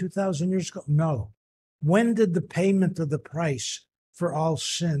happen 2,000 years ago? No. When did the payment of the price for all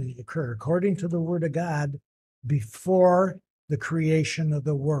sin occur? According to the Word of God, before the creation of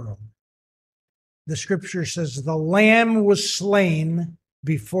the world. The scripture says the Lamb was slain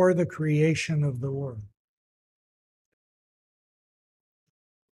before the creation of the world.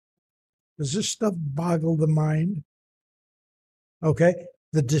 Does this stuff boggle the mind? Okay,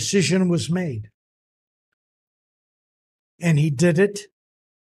 the decision was made. And he did it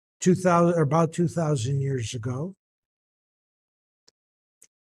about 2,000 years ago.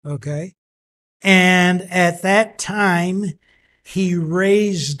 Okay. And at that time, he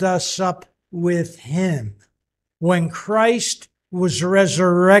raised us up with him. When Christ was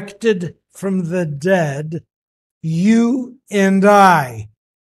resurrected from the dead, you and I,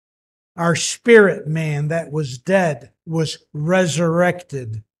 our spirit man that was dead, was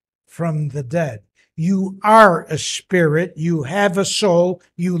resurrected from the dead. You are a spirit, you have a soul,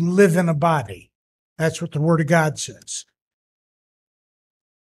 you live in a body. That's what the Word of God says.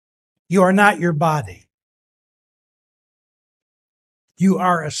 You are not your body. You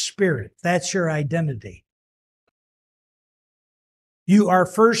are a spirit. That's your identity. You are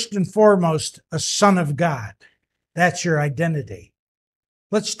first and foremost a son of God. That's your identity.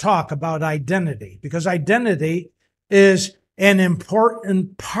 Let's talk about identity, because identity is an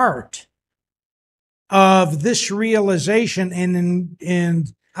important part of this realization and in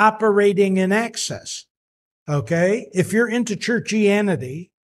operating in access. Okay? If you're into churchianity,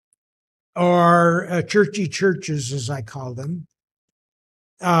 or churchy churches, as I call them,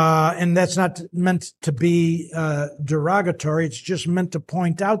 and that's not meant to be derogatory, it's just meant to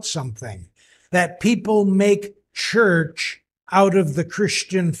point out something, that people make church out of the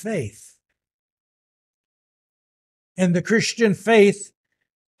Christian faith. And the Christian faith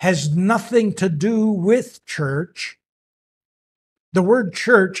has nothing to do with church. The word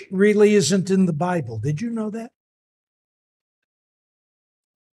church really isn't in the Bible. Did you know that?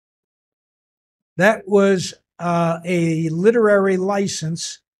 That was a literary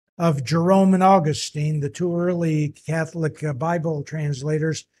license of Jerome and Augustine, the 2 early Catholic Bible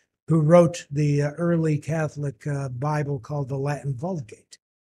translators who wrote the early Catholic Bible called the Latin Vulgate.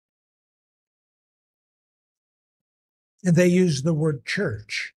 And they used the word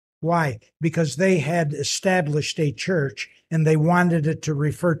church. Why? Because they had established a church and they wanted it to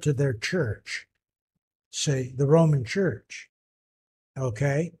refer to their church, say the Roman Church.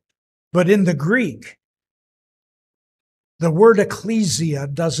 Okay? But in the Greek, The word ecclesia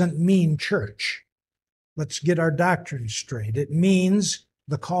doesn't mean church. Let's get our doctrine straight. It means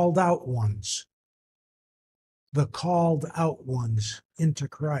the called out ones. The called out ones into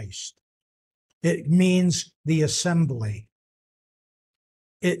Christ. It means the assembly.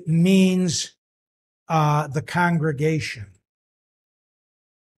 It means the congregation.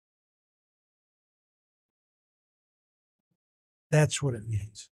 That's what it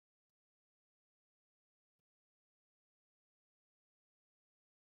means.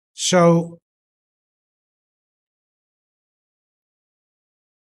 So,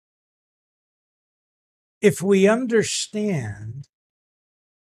 if we understand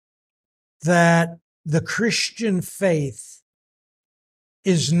that the Christian faith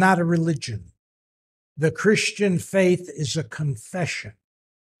is not a religion, the Christian faith is a confession,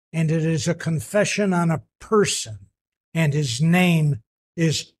 and it is a confession on a person, and his name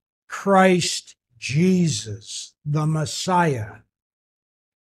is Christ Jesus, the Messiah,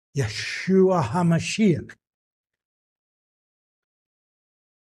 Yeshua HaMashiach.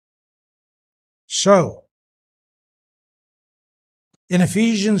 So, in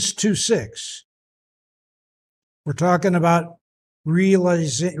Ephesians 2:6, we're talking about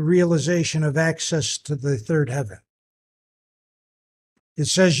realization of access to the third heaven. It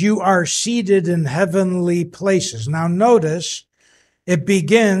says, you are seated in heavenly places. Now notice, it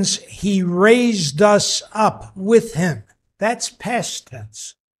begins, he raised us up with him. That's past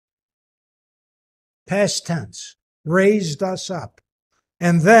tense. Past tense. Raised us up.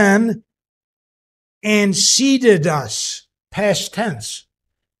 And then, and seated us. Past tense.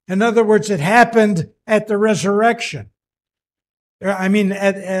 In other words, it happened at the resurrection.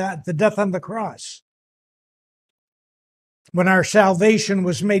 At the death on the cross. When our salvation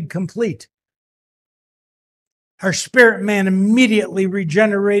was made complete. Our spirit man immediately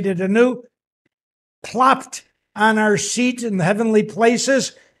regenerated anew, plopped on our seat in the heavenly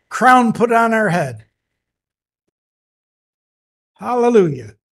places, crown put on our head.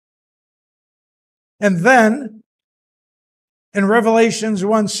 Hallelujah. And then, in Revelations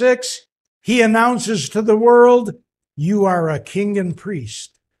 1:6, he announces to the world, you are a king and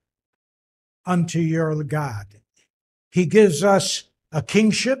priest unto your God. He gives us a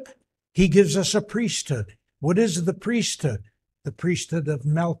kingship. He gives us a priesthood. What is the priesthood? The priesthood of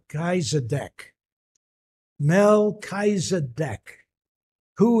Melchizedek. Melchizedek.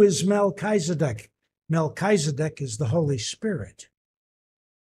 Who is Melchizedek? Melchizedek is the Holy Spirit.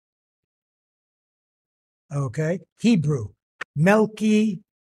 Okay? Hebrew. Melchizedek.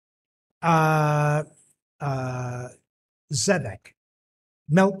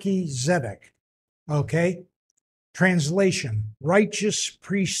 Melchizedek. Okay? Translation, righteous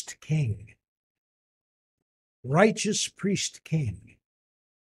priest king. Righteous priest king.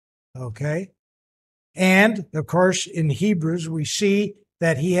 Okay? And, of course, in Hebrews, we see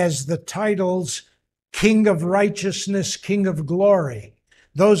that he has the titles King of Righteousness, King of Glory.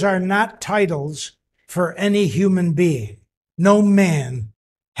 Those are not titles for any human being. No man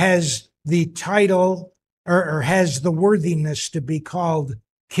has the title or has the worthiness to be called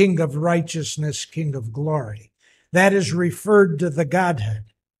King of Righteousness, King of Glory. That is referred to the Godhead.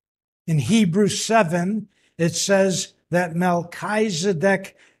 In Hebrews 7, it says that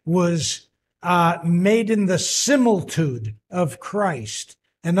Melchizedek was made in the similitude of Christ.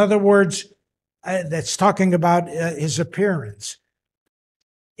 In other words, that's talking about his appearance.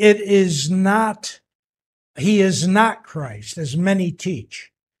 He is not Christ, as many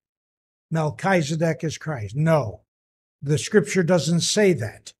teach. Melchizedek is Christ. No, the scripture doesn't say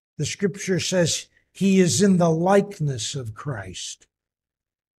that. The scripture says he is in the likeness of Christ.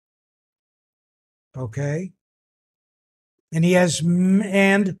 Okay? And he is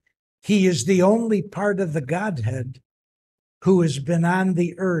the only part of the Godhead who has been on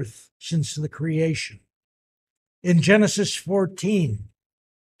the earth since the creation. In Genesis 14,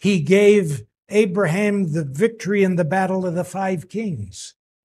 he gave Abraham the victory in the battle of the 5 kings.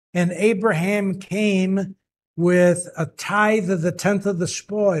 And Abraham came with a tithe of the 10th of the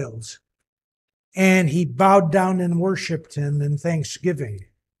spoils. And he bowed down and worshiped him in thanksgiving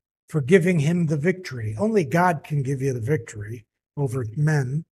for giving him the victory. Only God can give you the victory over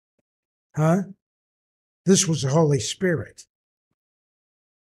men. Huh? This was the Holy Spirit.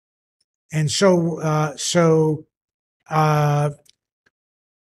 And so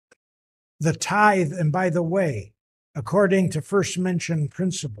the tithe, and by the way, according to first mentioned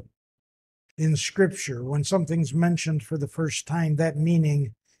principle in Scripture, when something's mentioned for the first time, that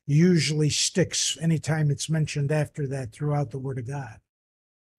meaning usually sticks anytime it's mentioned after that throughout the Word of God.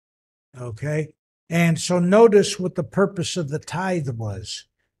 Okay? And so notice what the purpose of the tithe was.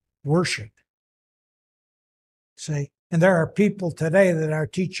 Worship. Say, And there are people today that are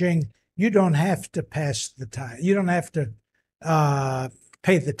teaching you don't have to pass the tithe. You don't have to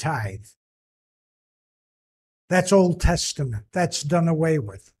pay the tithe. That's Old Testament. That's done away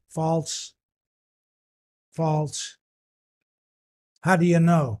with. False. False. How do you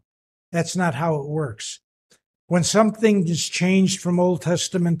know? That's not how it works. When something is changed from Old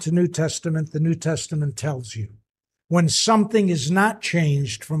Testament to New Testament, the New Testament tells you. When something is not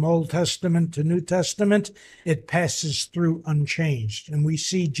changed from Old Testament to New Testament, it passes through unchanged. And we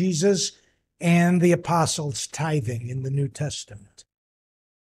see Jesus and the apostles tithing in the New Testament.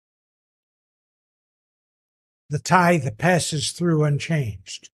 The tithe passes through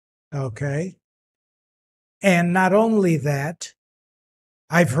unchanged. Okay? And not only that,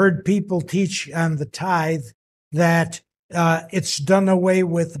 I've heard people teach on the tithe that it's done away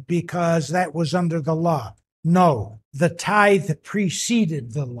with because that was under the law. No, the tithe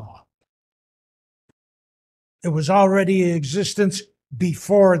preceded the law. It was already in existence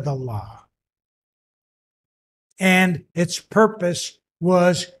before the law. And its purpose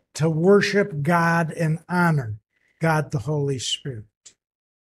was to worship God and honor God the Holy Spirit.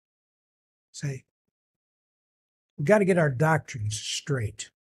 Say, we've got to get our doctrines straight.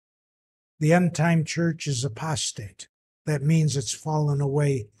 The end-time church is apostate. That means it's fallen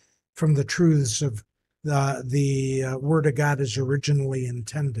away from the truths of the Word of God as originally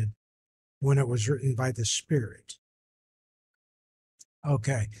intended when it was written by the Spirit.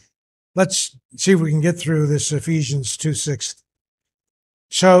 Okay, let's see if we can get through this Ephesians 2:6.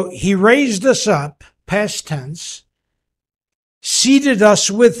 So he raised us up, past tense, seated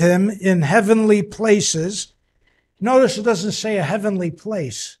us with him in heavenly places. Notice it doesn't say a heavenly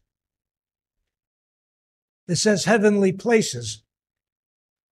place. It says heavenly places.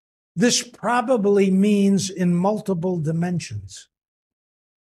 This probably means in multiple dimensions.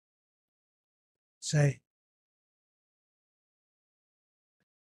 Say.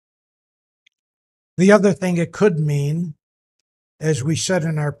 The other thing it could mean, as we said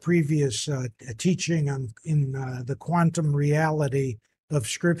in our previous teaching in the quantum reality of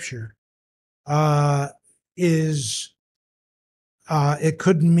Scripture, is it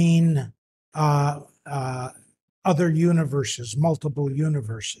could mean other universes, multiple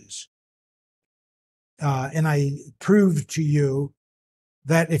universes. And I proved to you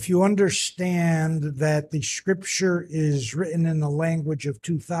that if you understand that the Scripture is written in the language of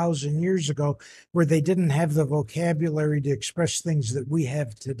 2,000 years ago, where they didn't have the vocabulary to express things that we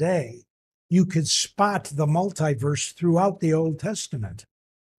have today, you could spot the multiverse throughout the Old Testament.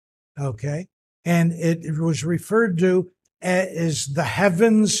 Okay? And it was referred to as the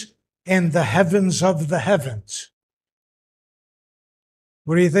heavens and the heavens of the heavens.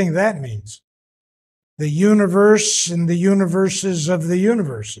 What do you think that means? The universe and the universes of the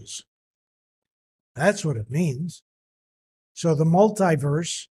universes. That's what it means. So the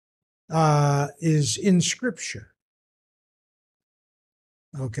multiverse is in Scripture.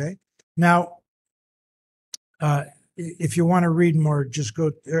 Okay? Now, if you want to read more, just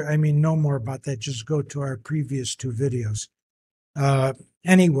go, know more about that, just go to our previous two videos.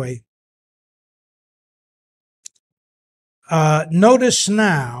 Anyway, notice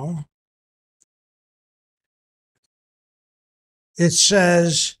now, it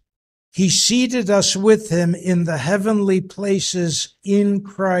says, he seated us with him in the heavenly places in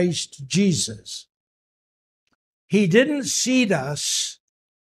Christ Jesus. He didn't seat us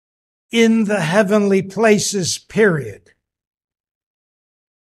in the heavenly places, period.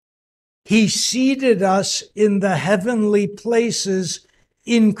 He seated us in the heavenly places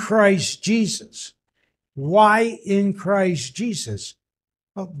in Christ Jesus. Why in Christ Jesus?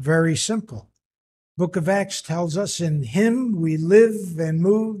 Well, very simple. Book of Acts tells us in him we live and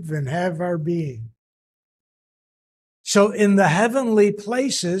move and have our being. So in the heavenly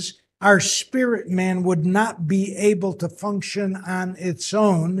places, our spirit man would not be able to function on its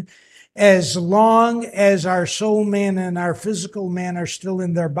own as long as our soul man and our physical man are still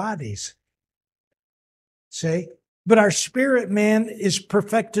in their bodies. See? But our spirit man is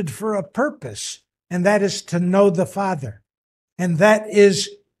perfected for a purpose, and that is to know the Father. And that is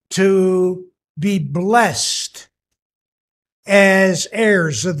to be blessed as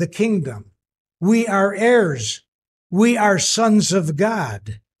heirs of the kingdom. We are heirs. We are sons of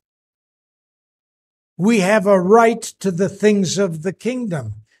God. We have a right to the things of the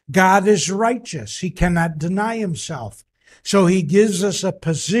kingdom. God is righteous. He cannot deny himself. So he gives us a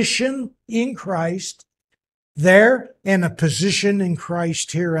position in Christ there and a position in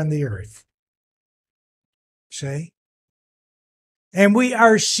Christ here on the earth. See? And we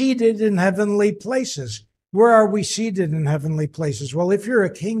are seated in heavenly places. Where are we seated in heavenly places? Well, if you're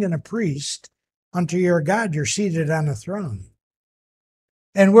a king and a priest, unto your God. You're seated on a throne.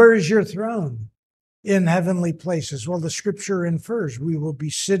 And where is your throne? In heavenly places. Well, the scripture infers we will be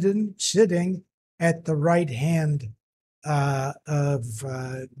sitting at the right hand of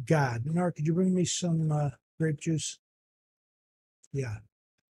God. Nora, could you bring me some grape juice? Yeah.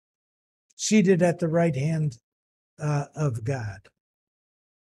 Seated at the right hand of God.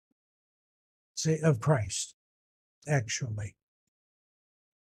 Say, of Christ, actually.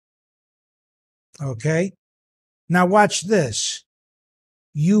 Okay? Now watch this.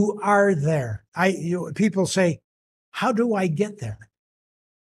 You are there. People say, how do I get there?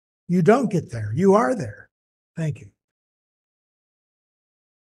 You don't get there. You are there. Thank you.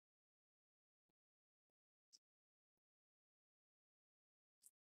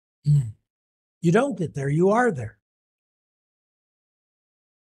 You don't get there. You are there.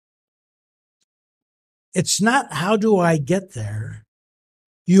 It's not how do I get there?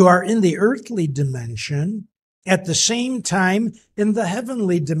 You are in the earthly dimension at the same time in the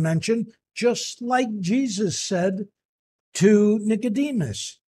heavenly dimension, just like Jesus said to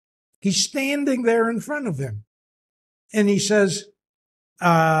Nicodemus. He's standing there in front of him. And he says,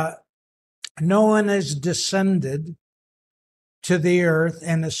 no one has descended to the earth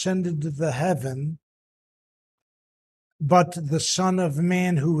and ascended to the heaven, but the Son of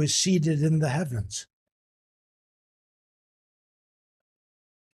Man who is seated in the heavens.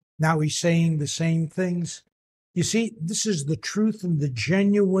 Now he's saying the same things. You see, this is the truth and the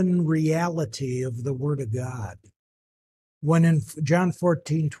genuine reality of the Word of God. When in John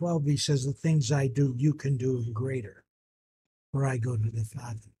 14:12, he says, the things I do, you can do and greater, for I go to the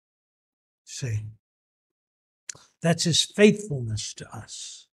Father. See, that's his faithfulness to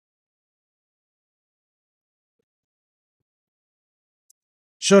us.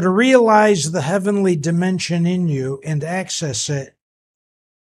 So to realize the heavenly dimension in you and access it,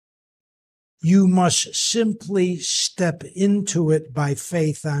 you must simply step into it by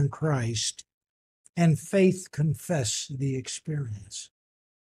faith on Christ and faith confess the experience.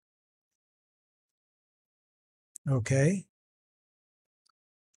 Okay?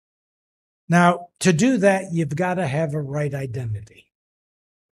 Now, to do that, you've got to have a right identity.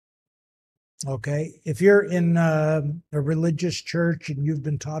 Okay? If you're in a religious church and you've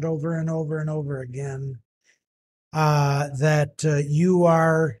been taught over and over and over again that you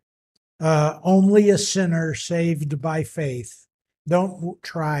are only a sinner saved by faith, don't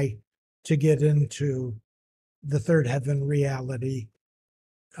try to get into the third heaven reality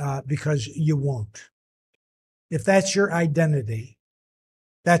because you won't. If that's your identity,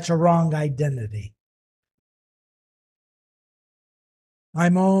 that's a wrong identity.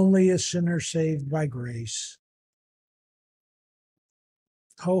 I'm only a sinner saved by grace.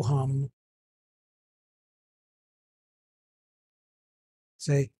 Ho hum.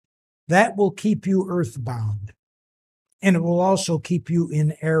 Say, that will keep you earthbound. And it will also keep you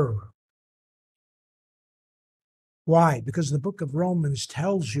in error. Why? Because the book of Romans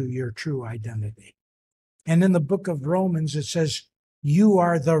tells you your true identity. And in the book of Romans, it says, you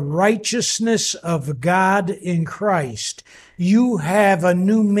are the righteousness of God in Christ. You have a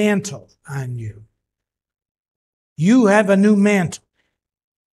new mantle on you. You have a new mantle.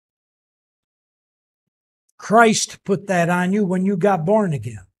 Christ put that on you when you got born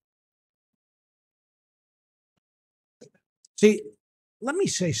again. See, let me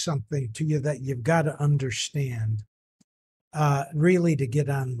say something to you that you've got to understand, really, to get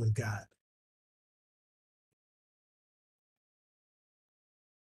on with God.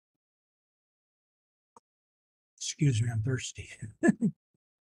 Excuse me, I'm thirsty.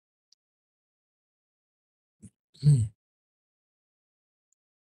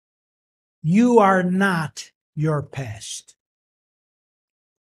 You are not your past.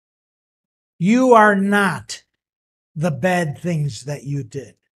 You are not the bad things that you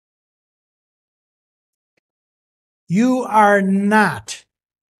did. You are not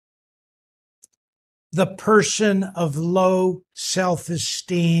the person of low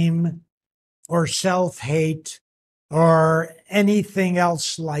self-esteem or self-hate or anything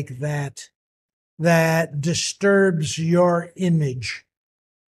else like that that disturbs your image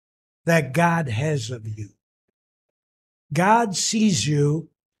that God has of you. God sees you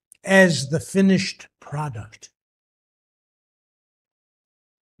as the finished product.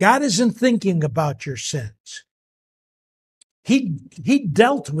 God isn't thinking about your sins. He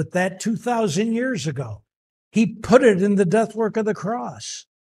dealt with that 2,000 years ago. He put it in the death work of the cross.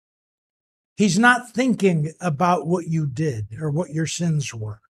 He's not thinking about what you did or what your sins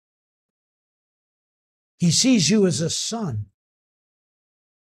were. He sees you as a son.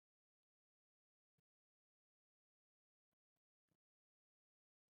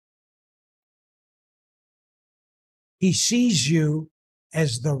 He sees you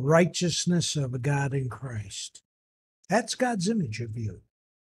as the righteousness of God in Christ. That's God's image of you.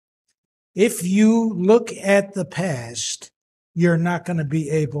 If you look at the past, you're not going to be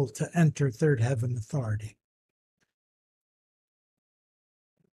able to enter third heaven authority.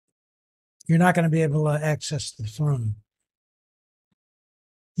 You're not going to be able to access the throne.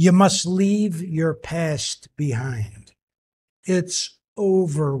 You must leave your past behind. It's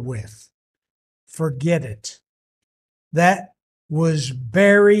over with. Forget it. That was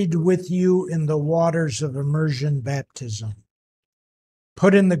buried with you in the waters of immersion baptism.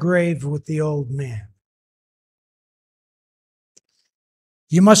 Put in the grave with the old man.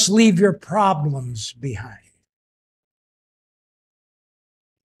 You must leave your problems behind.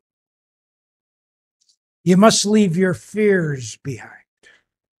 You must leave your fears behind.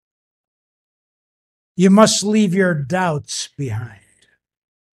 You must leave your doubts behind.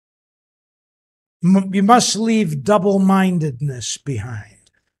 You must leave double-mindedness behind.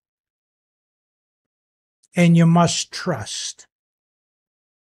 And you must trust.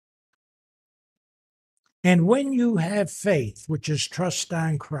 And when you have faith, which is trust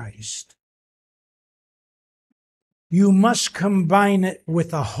on Christ, you must combine it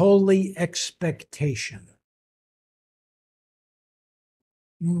with a holy expectation.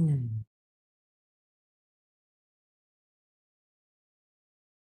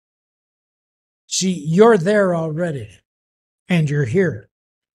 See, you're there already, and you're here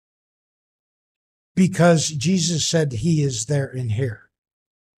because Jesus said he is there and here.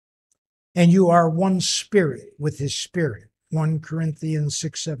 And you are one spirit with his spirit, 1 Corinthians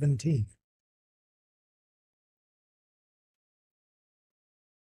 6:17.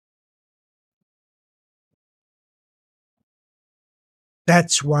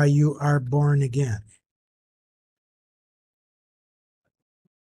 That's why you are born again.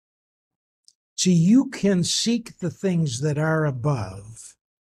 See, you can seek the things that are above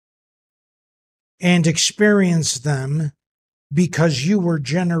and experience them because you were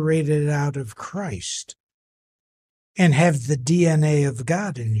generated out of Christ and have the DNA of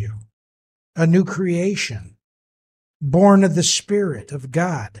God in you, a new creation, born of the Spirit of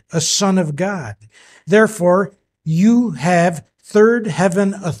God, a son of God. Therefore, you have third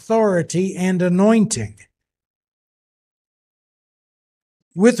heaven authority and anointing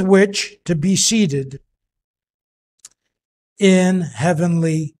with which to be seated in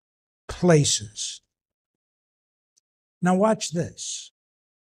heavenly places. Now watch this.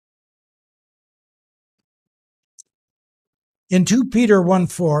 In 2 Peter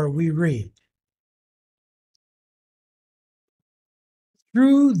 1:4, we read,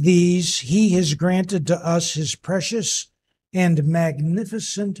 through these he has granted to us his precious and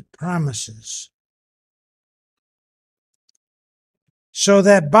magnificent promises, so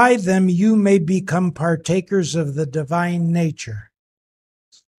that by them you may become partakers of the divine nature,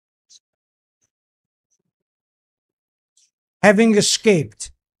 having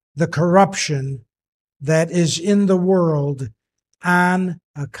escaped the corruption that is in the world on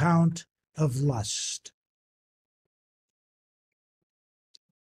account of lust.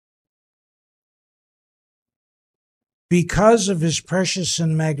 Because of his precious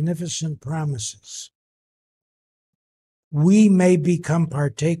and magnificent promises, we may become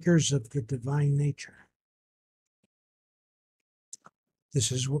partakers of the divine nature.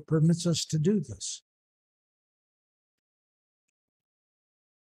 This is what permits us to do this.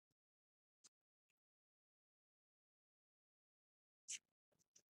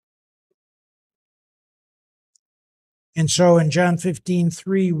 And so in John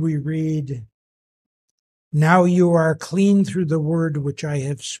 15:3, we read, now you are clean through the word which I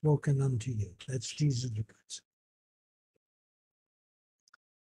have spoken unto you. That's Jesus.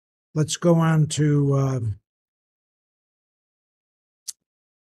 Let's go on to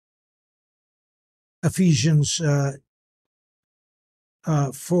Ephesians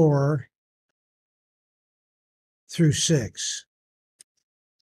 4-6.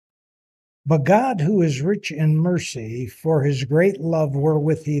 But God, who is rich in mercy, for his great love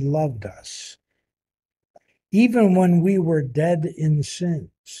wherewith he loved us, even when we were dead in sins,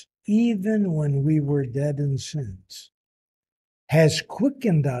 has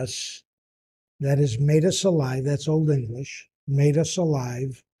quickened us, that is, made us alive, that's Old English, made us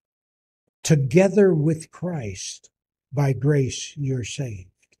alive, together with Christ. By grace you're saved.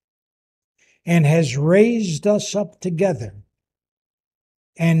 And has raised us up together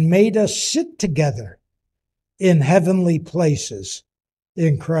and made us sit together in heavenly places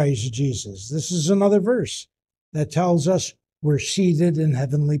in Christ Jesus. This is another verse that tells us we're seated in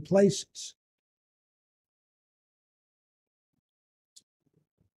heavenly places.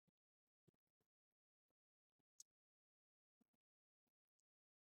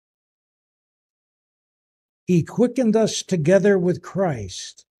 He quickened us together with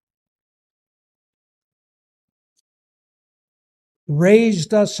Christ,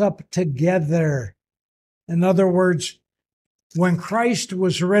 raised us up together. In other words, when Christ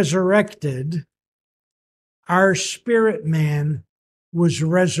was resurrected, our spirit man was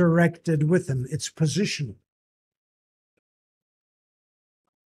resurrected with him. It's positional.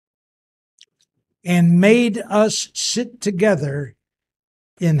 And made us sit together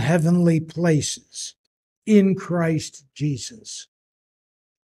in heavenly places in Christ Jesus.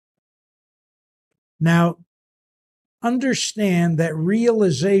 Now, understand that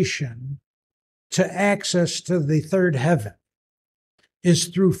realization to access to the third heaven is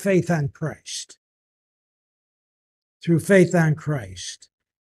through faith on Christ. Through faith on Christ.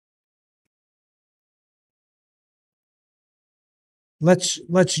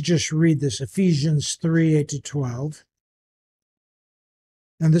 Let's just read this, Ephesians 3, 8-12.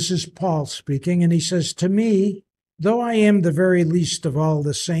 And this is Paul speaking, and he says, "To me, though I am the very least of all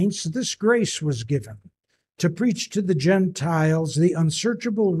the saints, this grace was given, to preach to the Gentiles the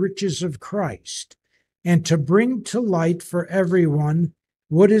unsearchable riches of Christ, and to bring to light for everyone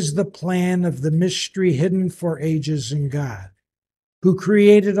what is the plan of the mystery hidden for ages in God, who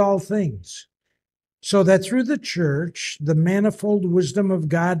created all things, so that through the church the manifold wisdom of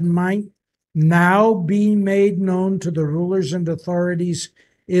God might now be made known to the rulers and authorities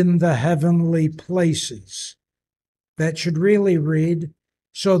in the heavenly places." That should really read,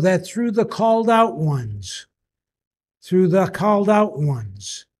 so that through the called out ones, the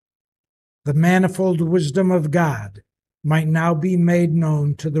manifold wisdom of God might now be made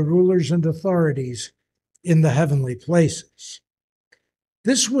known to the rulers and authorities in the heavenly places.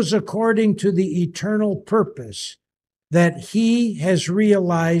 This was according to the eternal purpose that he has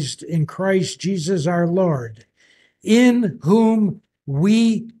realized in Christ Jesus our Lord, in whom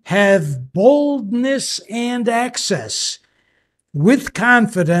we have boldness and access with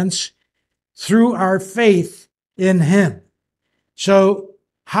confidence through our faith in him. So,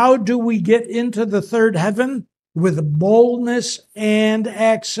 how do we get into the third heaven? With boldness and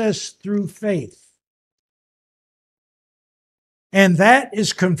access through faith. And that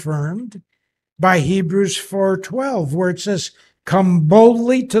is confirmed by Hebrews 4:12, where it says, "Come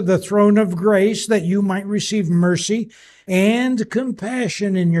boldly to the throne of grace that you might receive mercy and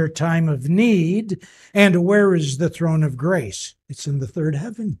compassion in your time of need." And where is the throne of grace? It's in the third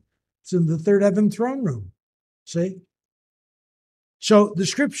heaven. It's in the third heaven throne room. See? So the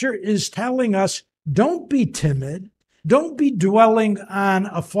scripture is telling us, don't be timid. Don't be dwelling on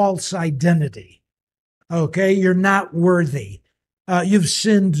a false identity. Okay? You're not worthy. You've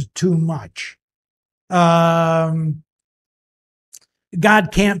sinned too much. God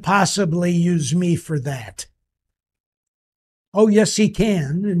can't possibly use me for that. Oh, yes, he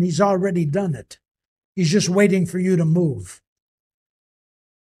can, and he's already done it. He's just waiting for you to move.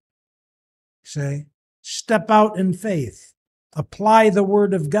 Say, step out in faith. Apply the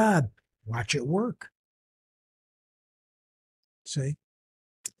word of God. Watch it work. See?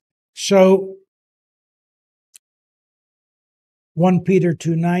 So, 1 Peter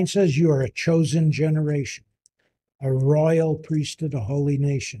 2:9 says, "You are a chosen generation, a royal priesthood, a holy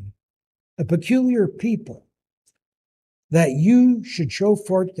nation, a peculiar people, that you should show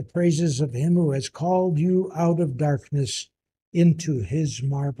forth the praises of him who has called you out of darkness into his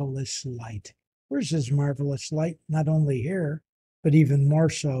marvelous light." Where's his marvelous light? Not only here, but even more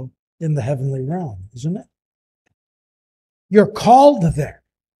so in the heavenly realm, isn't it? You're called there.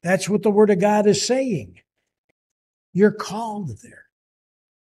 That's what the Word of God is saying. You're called there.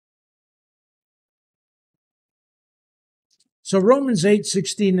 So Romans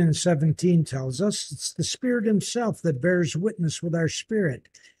 8:16 and 17 tells us it's the Spirit himself that bears witness with our spirit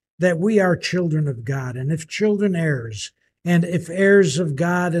that we are children of God, and if children, heirs, and if heirs of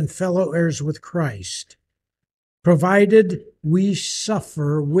God and fellow heirs with Christ, provided we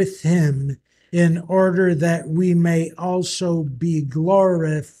suffer with him in order that we may also be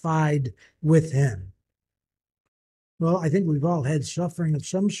glorified with him. Well, I think we've all had suffering of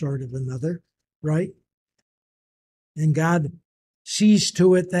some sort or another, right? And God sees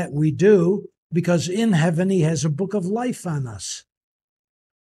to it that we do, because in heaven he has a book of life on us.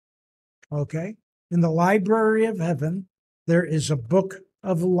 Okay? In the library of heaven, there is a book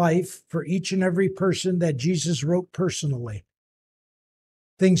of life for each and every person that Jesus wrote personally.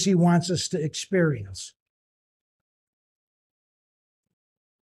 Things he wants us to experience.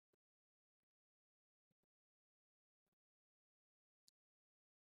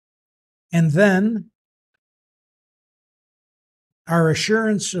 And then our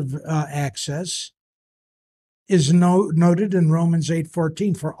assurance of access is noted in Romans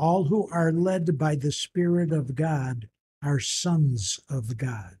 8:14. For all who are led by the Spirit of God are sons of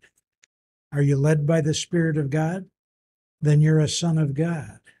God. Are you led by the Spirit of God? Then you're a son of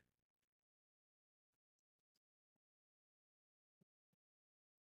God.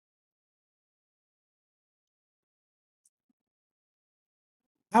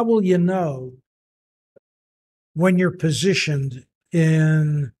 How will you know when you're positioned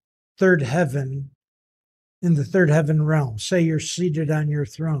in third heaven, in the third heaven realm? Say you're seated on your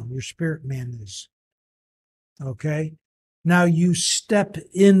throne, your spirit man is. Okay? Now you step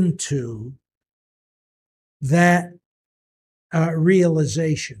into that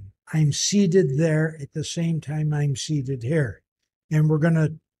realization. I'm seated there at the same time I'm seated here. And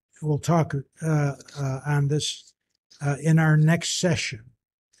we'll talk on this in our next session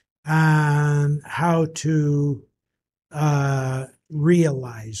on how to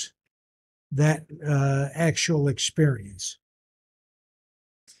realize that actual experience.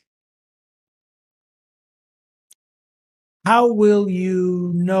 How will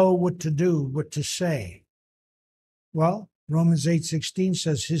you know what to do, what to say? Well, Romans 8:16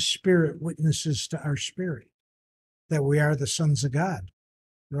 says his spirit witnesses to our spirit that we are the sons of God,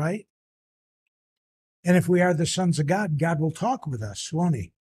 right? And if we are the sons of God, God will talk with us, won't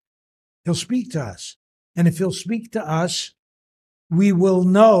he? He'll speak to us. And if he'll speak to us, we will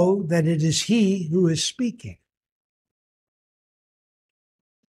know that it is he who is speaking.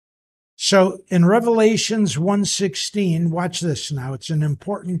 So in Revelations 1:16, watch this now. It's an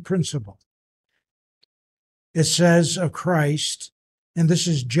important principle. It says of Christ, and this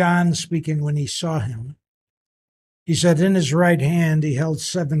is John speaking when he saw him. He said, in his right hand he held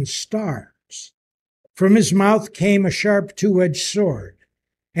 7 stars. From his mouth came a sharp two-edged sword,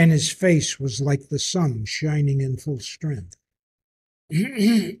 and his face was like the sun shining in full strength.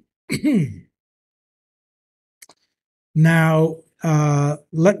 Now,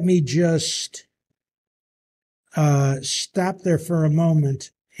 let me just stop there for a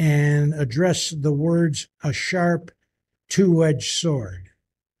moment and address the words a sharp two-edged sword.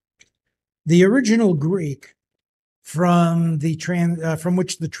 The original Greek from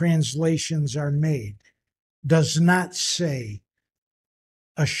which the translations are made does not say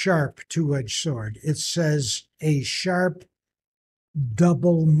a sharp two-edged sword. It says a sharp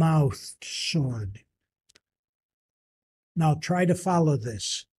double-mouthed sword. Now try to follow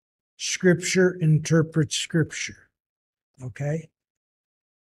this. Scripture interprets Scripture. Okay?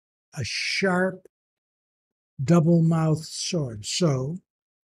 A sharp double-mouthed sword. So,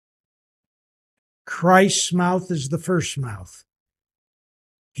 Christ's mouth is the first mouth.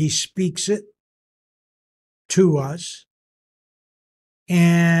 He speaks it to us.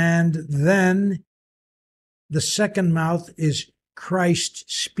 And then the second mouth is Christ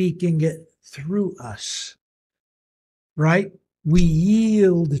speaking it through us. Right? We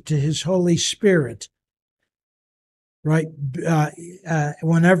yield to his Holy Spirit. Right?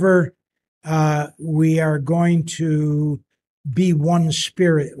 Whenever we are going to be one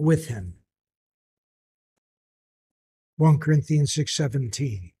spirit with him. 1 Corinthians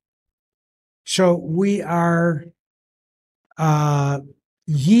 6:17. So we are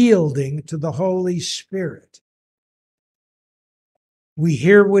yielding to the Holy Spirit. We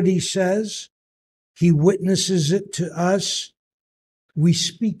hear what he says. He witnesses it to us. We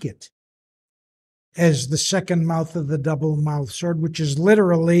speak it as the second mouth of the double-mouthed sword, which is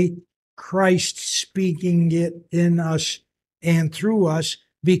literally Christ speaking it in us and through us,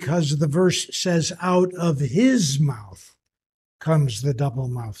 because the verse says, out of his mouth comes the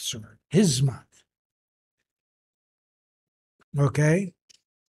double-mouthed sword. His mouth. Okay?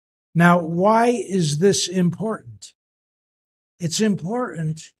 Now, why is this important? It's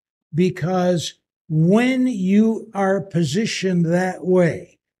important because when you are positioned that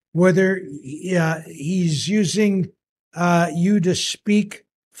way, whether he's using you to speak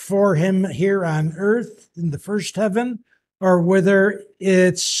for him here on earth in the first heaven, or whether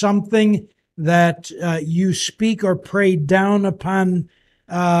it's something that you speak or pray down upon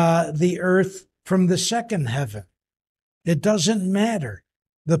the earth from the second heaven, it doesn't matter.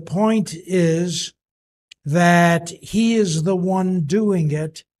 The point is that he is the one doing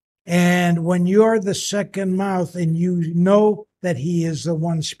it. And when you're the second mouth and you know that he is the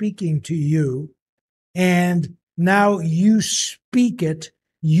one speaking to you, and now you speak it,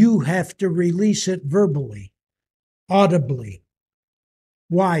 you have to release it verbally, audibly.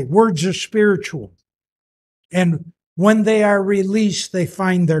 Why? Words are spiritual. And when they are released, they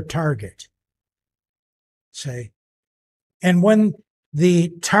find their target. Say. And when the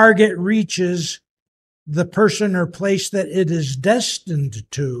target reaches the person or place that it is destined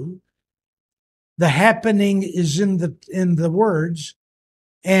to, The happening is in the words,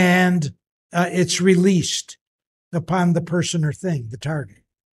 and it's released upon the person or thing, the target.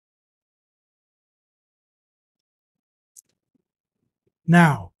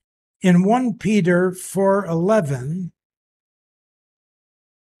 Now, in 1 Peter 4:11,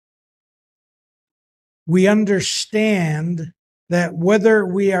 we understand that whether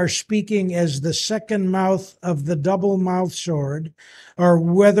we are speaking as the second mouth of the double-mouthed sword, or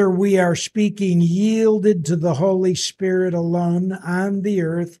whether we are speaking yielded to the Holy Spirit alone on the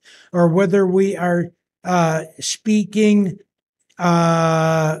earth, or whether we are speaking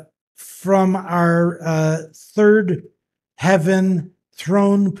from our third heaven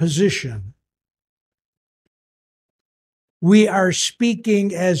throne position, we are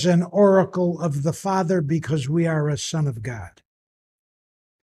speaking as an oracle of the Father because we are a son of God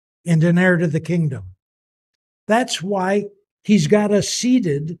and an heir to the kingdom. That's why he's got us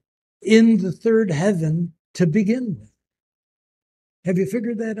seated in the third heaven to begin with. Have you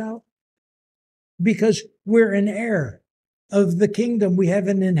figured that out? Because we're an heir of the kingdom. We have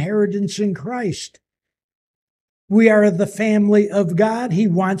an inheritance in Christ. We are the family of God. He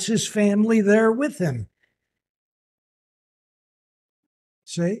wants his family there with him.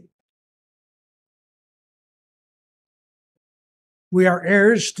 See? We are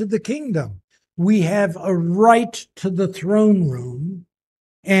heirs to the kingdom. We have a right to the throne room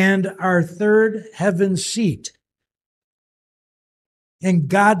and our third heaven seat. And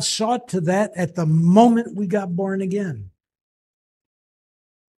God saw to that at the moment we got born again.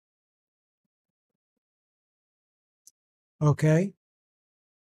 Okay?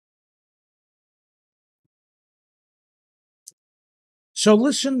 So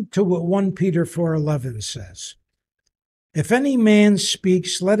listen to what 1 Peter 4:11 says. If any man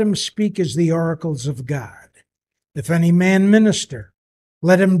speaks, let him speak as the oracles of God. If any man minister,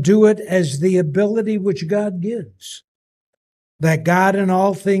 let him do it as the ability which God gives, that God in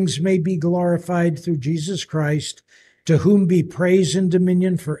all things may be glorified through Jesus Christ, to whom be praise and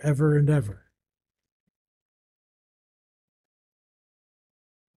dominion forever and ever.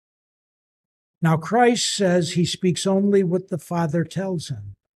 Now, Christ says he speaks only what the Father tells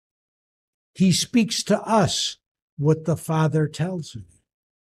him. He speaks to us what the Father tells him.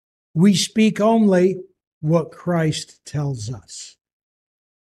 We speak only what Christ tells us.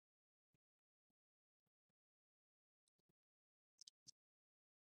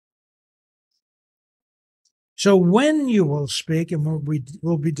 So when you will speak, and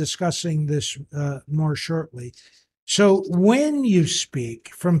we'll be discussing this more shortly. So when you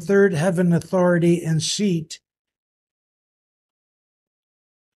speak from third heaven authority and seat,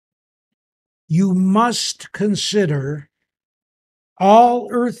 you must consider all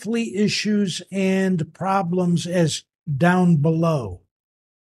earthly issues and problems as down below.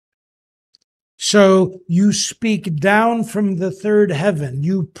 So you speak down from the third heaven.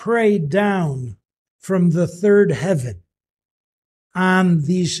 You pray down from the third heaven on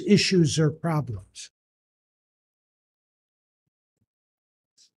these issues or problems.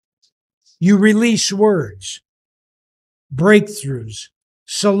 You release words, breakthroughs,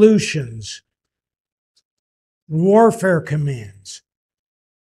 solutions, warfare commands,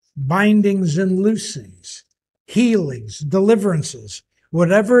 bindings and loosings, healings, deliverances,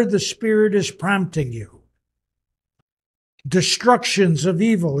 whatever the Spirit is prompting you. Destructions of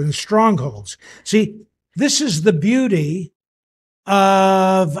evil and strongholds. See, this is the beauty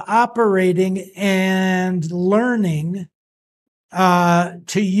of operating and learning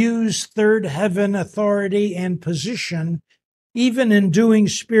to use third heaven authority and position, even in doing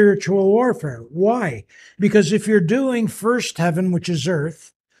spiritual warfare. Why? Because if you're doing first heaven, which is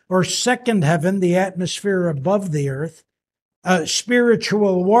earth, or second heaven, the atmosphere above the earth,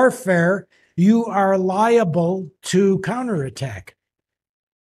 spiritual warfare, you are liable to counterattack.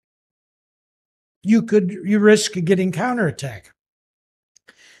 You risk getting counterattack.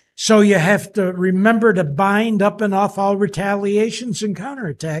 So you have to remember to bind up and off all retaliations and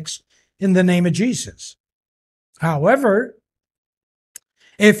counterattacks in the name of Jesus. However,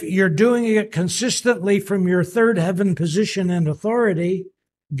 if you're doing it consistently from your third heaven position and authority,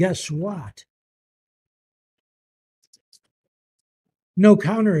 guess what? No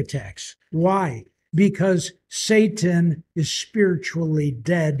counterattacks. Why? Because Satan is spiritually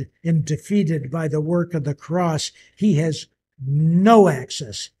dead and defeated by the work of the cross. He has no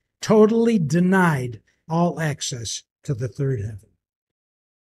access, totally denied all access to the third heaven.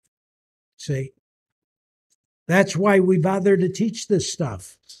 See? That's why we bother to teach this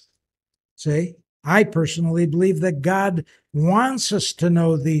stuff. See? I personally believe that God wants us to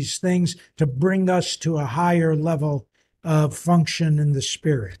know these things to bring us to a higher level of function in the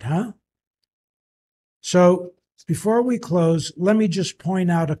Spirit, huh? So before we close, let me just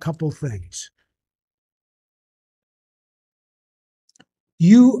point out a couple things.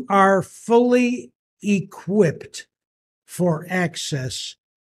 You are fully equipped for access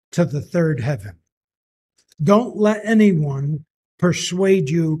to the third heaven. Don't let anyone persuade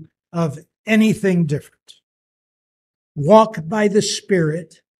you of anything different. Walk by the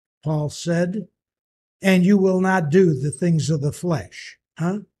Spirit, Paul said, and you will not do the things of the flesh.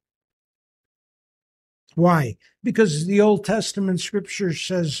 Why? Because the Old Testament scripture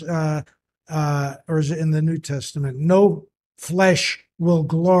says, or is it in the New Testament, no flesh will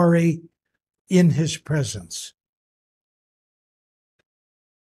glory in his presence.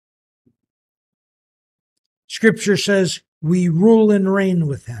 Scripture says we rule and reign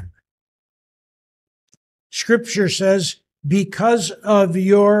with him. Scripture says because of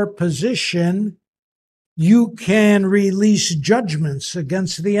your position, you can release judgments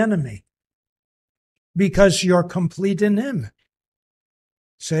against the enemy because you're complete in him.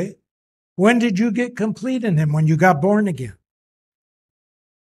 See? When did you get complete in him? When you got born again.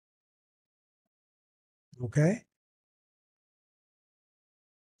 Okay?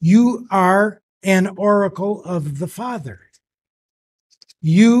 You are an oracle of the Father.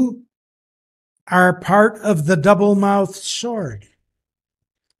 You are part of the double-mouthed sword.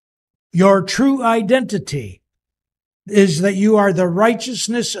 Your true identity is that you are the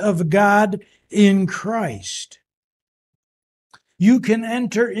righteousness of God in Christ. You can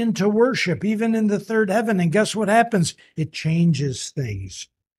enter into worship, even in the third heaven, and guess what happens? It changes things.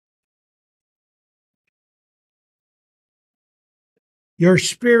 Your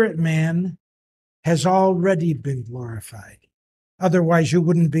spirit man has already been glorified. Otherwise, you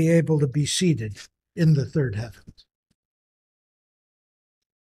wouldn't be able to be seated in the third heaven.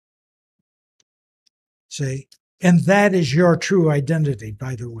 See? And that is your true identity,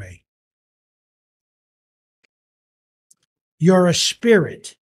 by the way. You're a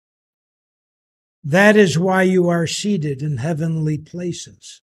spirit. That is why you are seated in heavenly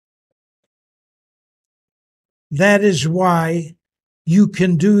places. That is why you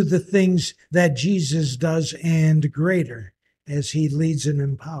can do the things that Jesus does and greater as he leads and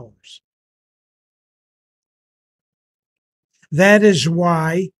empowers. That is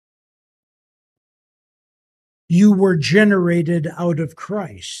why you were generated out of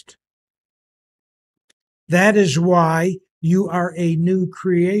Christ. That is why you are a new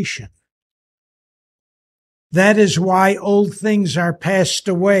creation. That is why old things are passed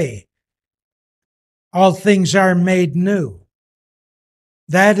away. All things are made new.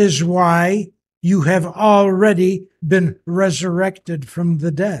 That is why you have already been resurrected from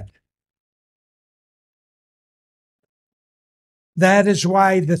the dead. That is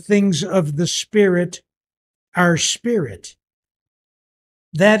why the things of the Spirit are spirit.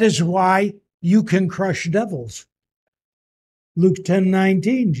 That is why you can crush devils. Luke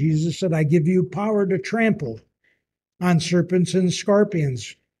 10:19, Jesus said, I give you power to trample on serpents and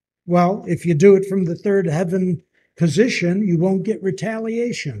scorpions. Well, if you do it from the third heaven position, you won't get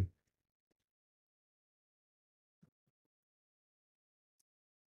retaliation.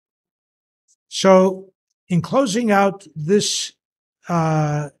 So, in closing out this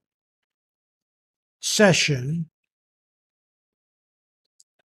session,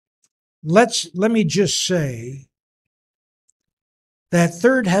 let me just say that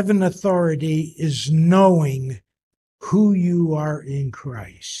third heaven authority is knowing who you are in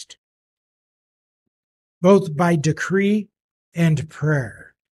Christ, both by decree and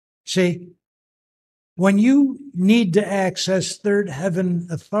prayer. See, when you need to access third heaven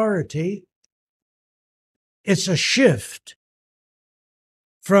authority, it's a shift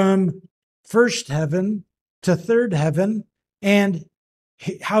from first heaven to third heaven. And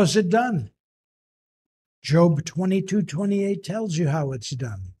how's it done? Job 22:28 tells you how it's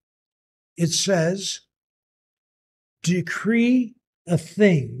done. It says, decree a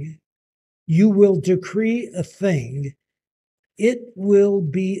thing, you will decree a thing, it will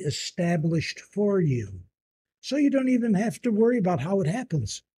be established for you. So you don't even have to worry about how it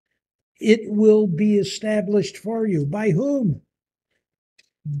happens. It will be established for you. By whom?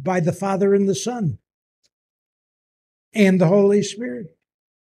 By the Father and the Son and the Holy Spirit.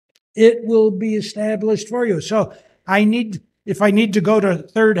 It will be established for you. So if I need to go to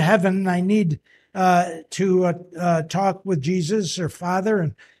third heaven, I need to talk with Jesus or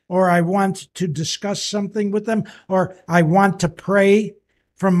Father, or I want to discuss something with them, or I want to pray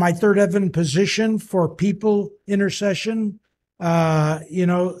from my third heaven position for people intercession, down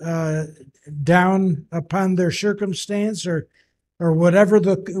upon their circumstance or whatever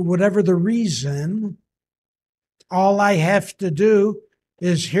the reason. All I have to do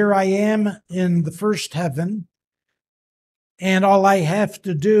is here I am in the first heaven, and all I have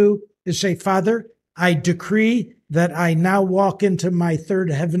to do is say, Father, I decree that I now walk into my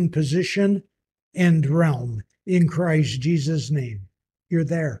third heaven position and realm in Christ Jesus' name. You're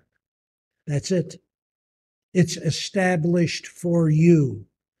there. That's it. It's established for you,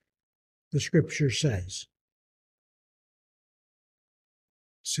 the scripture says.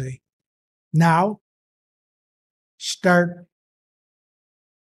 See? Now, start.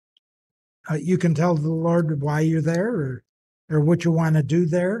 You can tell the Lord why you're there, or what you want to do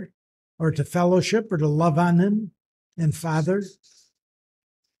there, or to fellowship, or to love on Him and Father.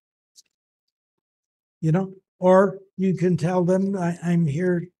 Or you can tell them, I'm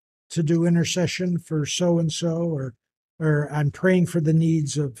here to do intercession for so and so, or I'm praying for the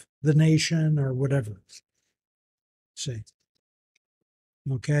needs of the nation, or whatever. See?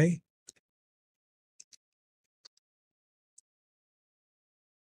 Okay?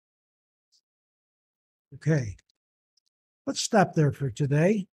 Okay. Let's stop there for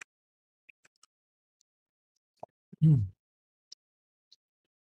today.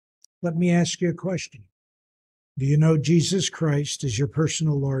 Let me ask you a question. Do you know Jesus Christ is your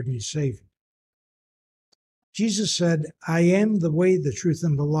personal Lord and Savior? Jesus said, I am the way, the truth,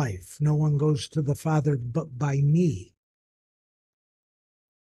 and the life. No one goes to the Father but by me.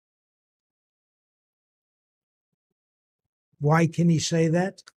 Why can he say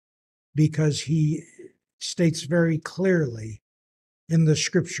that? Because he states very clearly in the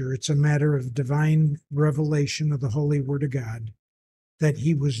scripture, it's a matter of divine revelation of the Holy Word of God, that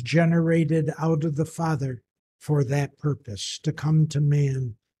he was generated out of the Father for that purpose, to come to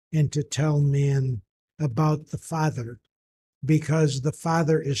man and to tell man about the Father, because the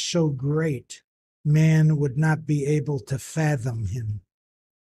Father is so great, man would not be able to fathom him,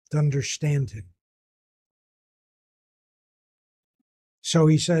 to understand him. So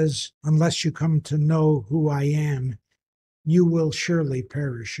he says, unless you come to know who I am, you will surely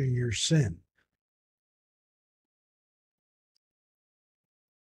perish in your sin.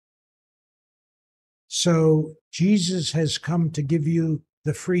 So Jesus has come to give you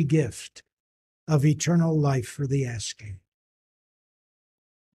the free gift of eternal life for the asking.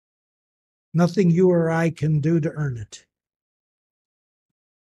 Nothing you or I can do to earn it.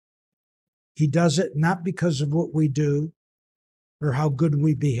 He does it not because of what we do or how good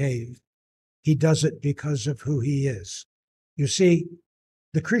we behave. He does it because of who he is. You see,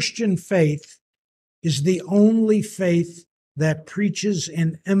 the Christian faith is the only faith that preaches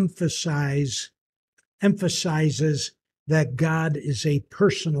and emphasizes that God is a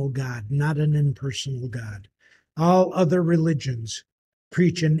personal God, not an impersonal God. All other religions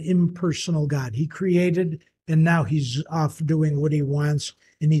preach an impersonal God. He created, and now he's off doing what he wants,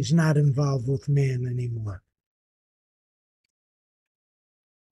 and he's not involved with man anymore.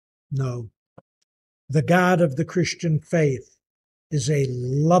 No. The God of the Christian faith is a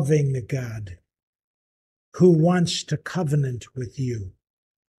loving God who wants to covenant with you,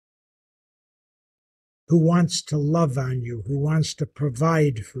 who wants to love on you, who wants to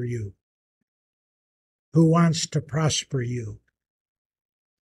provide for you, who wants to prosper you,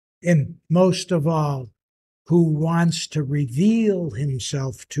 and most of all, who wants to reveal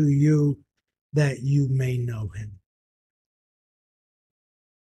himself to you that you may know him.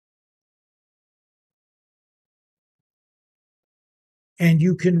 And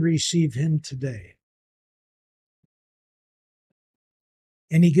you can receive him today.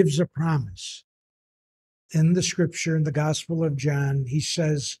 And he gives a promise. In the scripture, in the Gospel of John, he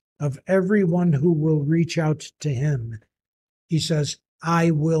says, of everyone who will reach out to him, he says, I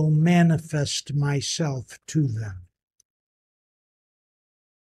will manifest myself to them.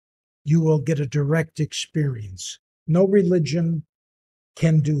 You will get a direct experience. No religion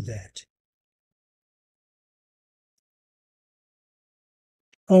can do that.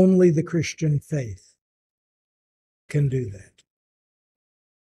 Only the Christian faith can do that.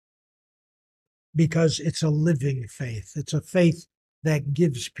 Because it's a living faith. It's a faith that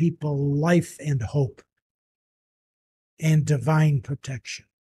gives people life and hope and divine protection.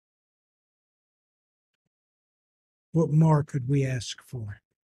 What more could we ask for?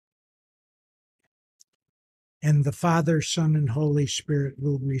 And the Father, Son, and Holy Spirit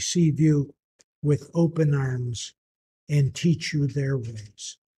will receive you with open arms and teach you their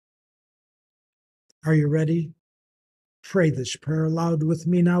ways. Are you ready? Pray this prayer aloud with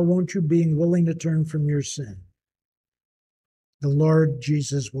me now, won't you, being willing to turn from your sin? The Lord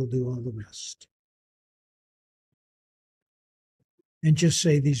Jesus will do all the rest. And just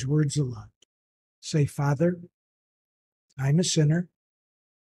say these words aloud. Say, Father, I'm a sinner.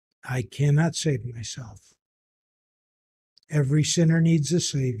 I cannot save myself. Every sinner needs a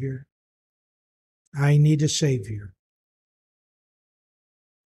Savior. I need a Savior.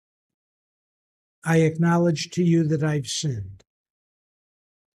 I acknowledge to you that I've sinned.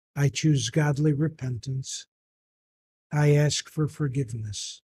 I choose godly repentance. I ask for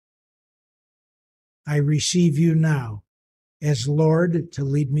forgiveness. I receive you now as Lord to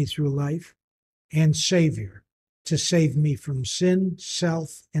lead me through life and Savior to save me from sin,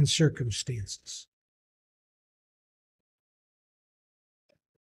 self, and circumstances.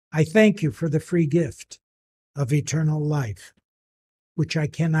 I thank you for the free gift of eternal life, which I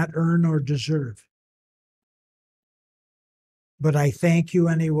cannot earn or deserve. But I thank you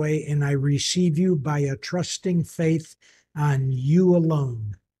anyway, and I receive you by a trusting faith on you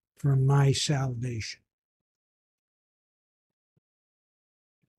alone for my salvation.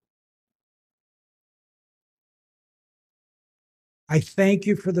 I thank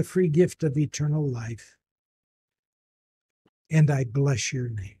you for the free gift of eternal life, and I bless your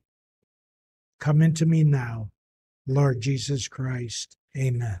name. Come into me now, Lord Jesus Christ.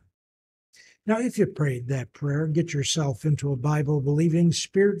 Amen. Now, if you prayed that prayer, get yourself into a Bible-believing,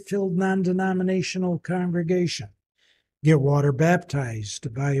 Spirit-filled, non-denominational congregation. Get water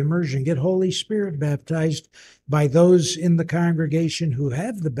baptized by immersion. Get Holy Spirit baptized by those in the congregation who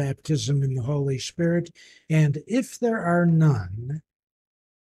have the baptism in the Holy Spirit. And if there are none,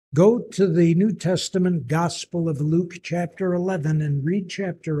 go to the New Testament Gospel of Luke, chapter 11, and read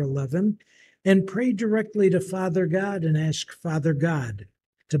chapter 11 and pray directly to Father God and ask Father God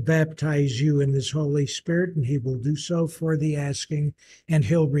to baptize you in his Holy Spirit, and he will do so for the asking, and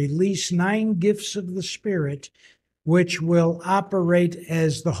he'll release 9 gifts of the Spirit, which will operate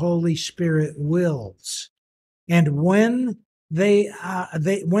as the Holy Spirit wills. And when they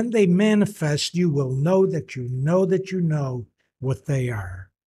manifest, you will know that you know that you know what they are.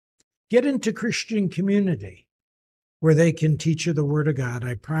 Get into Christian community where they can teach you the Word of God.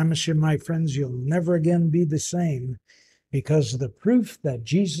 I promise you, my friends, you'll never again be the same, because the proof that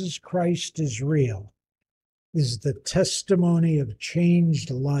Jesus Christ is real is the testimony of changed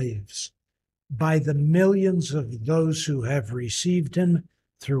lives by the millions of those who have received him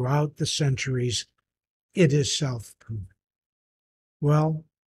throughout the centuries. It is self-proven. Well,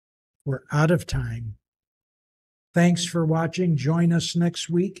 we're out of time. Thanks for watching. Join us next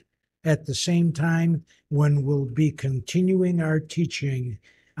week at the same time when we'll be continuing our teaching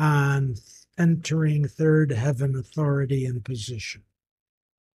on entering third heaven authority and position.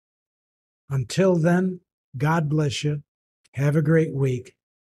 Until then, God bless you. Have a great week.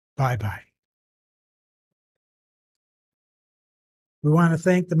 Bye-bye. We want to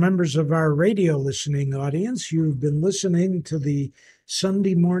thank the members of our radio listening audience. You've been listening to the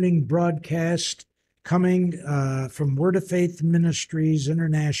Sunday morning broadcast coming from Word of Faith Ministries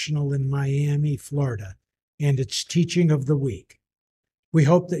International in Miami, Florida, and its teaching of the week. We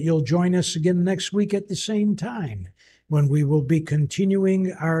hope that you'll join us again next week at the same time, when we will be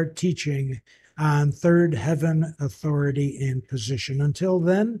continuing our teaching on third heaven authority and position. Until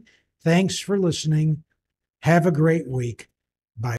then, thanks for listening. Have a great week.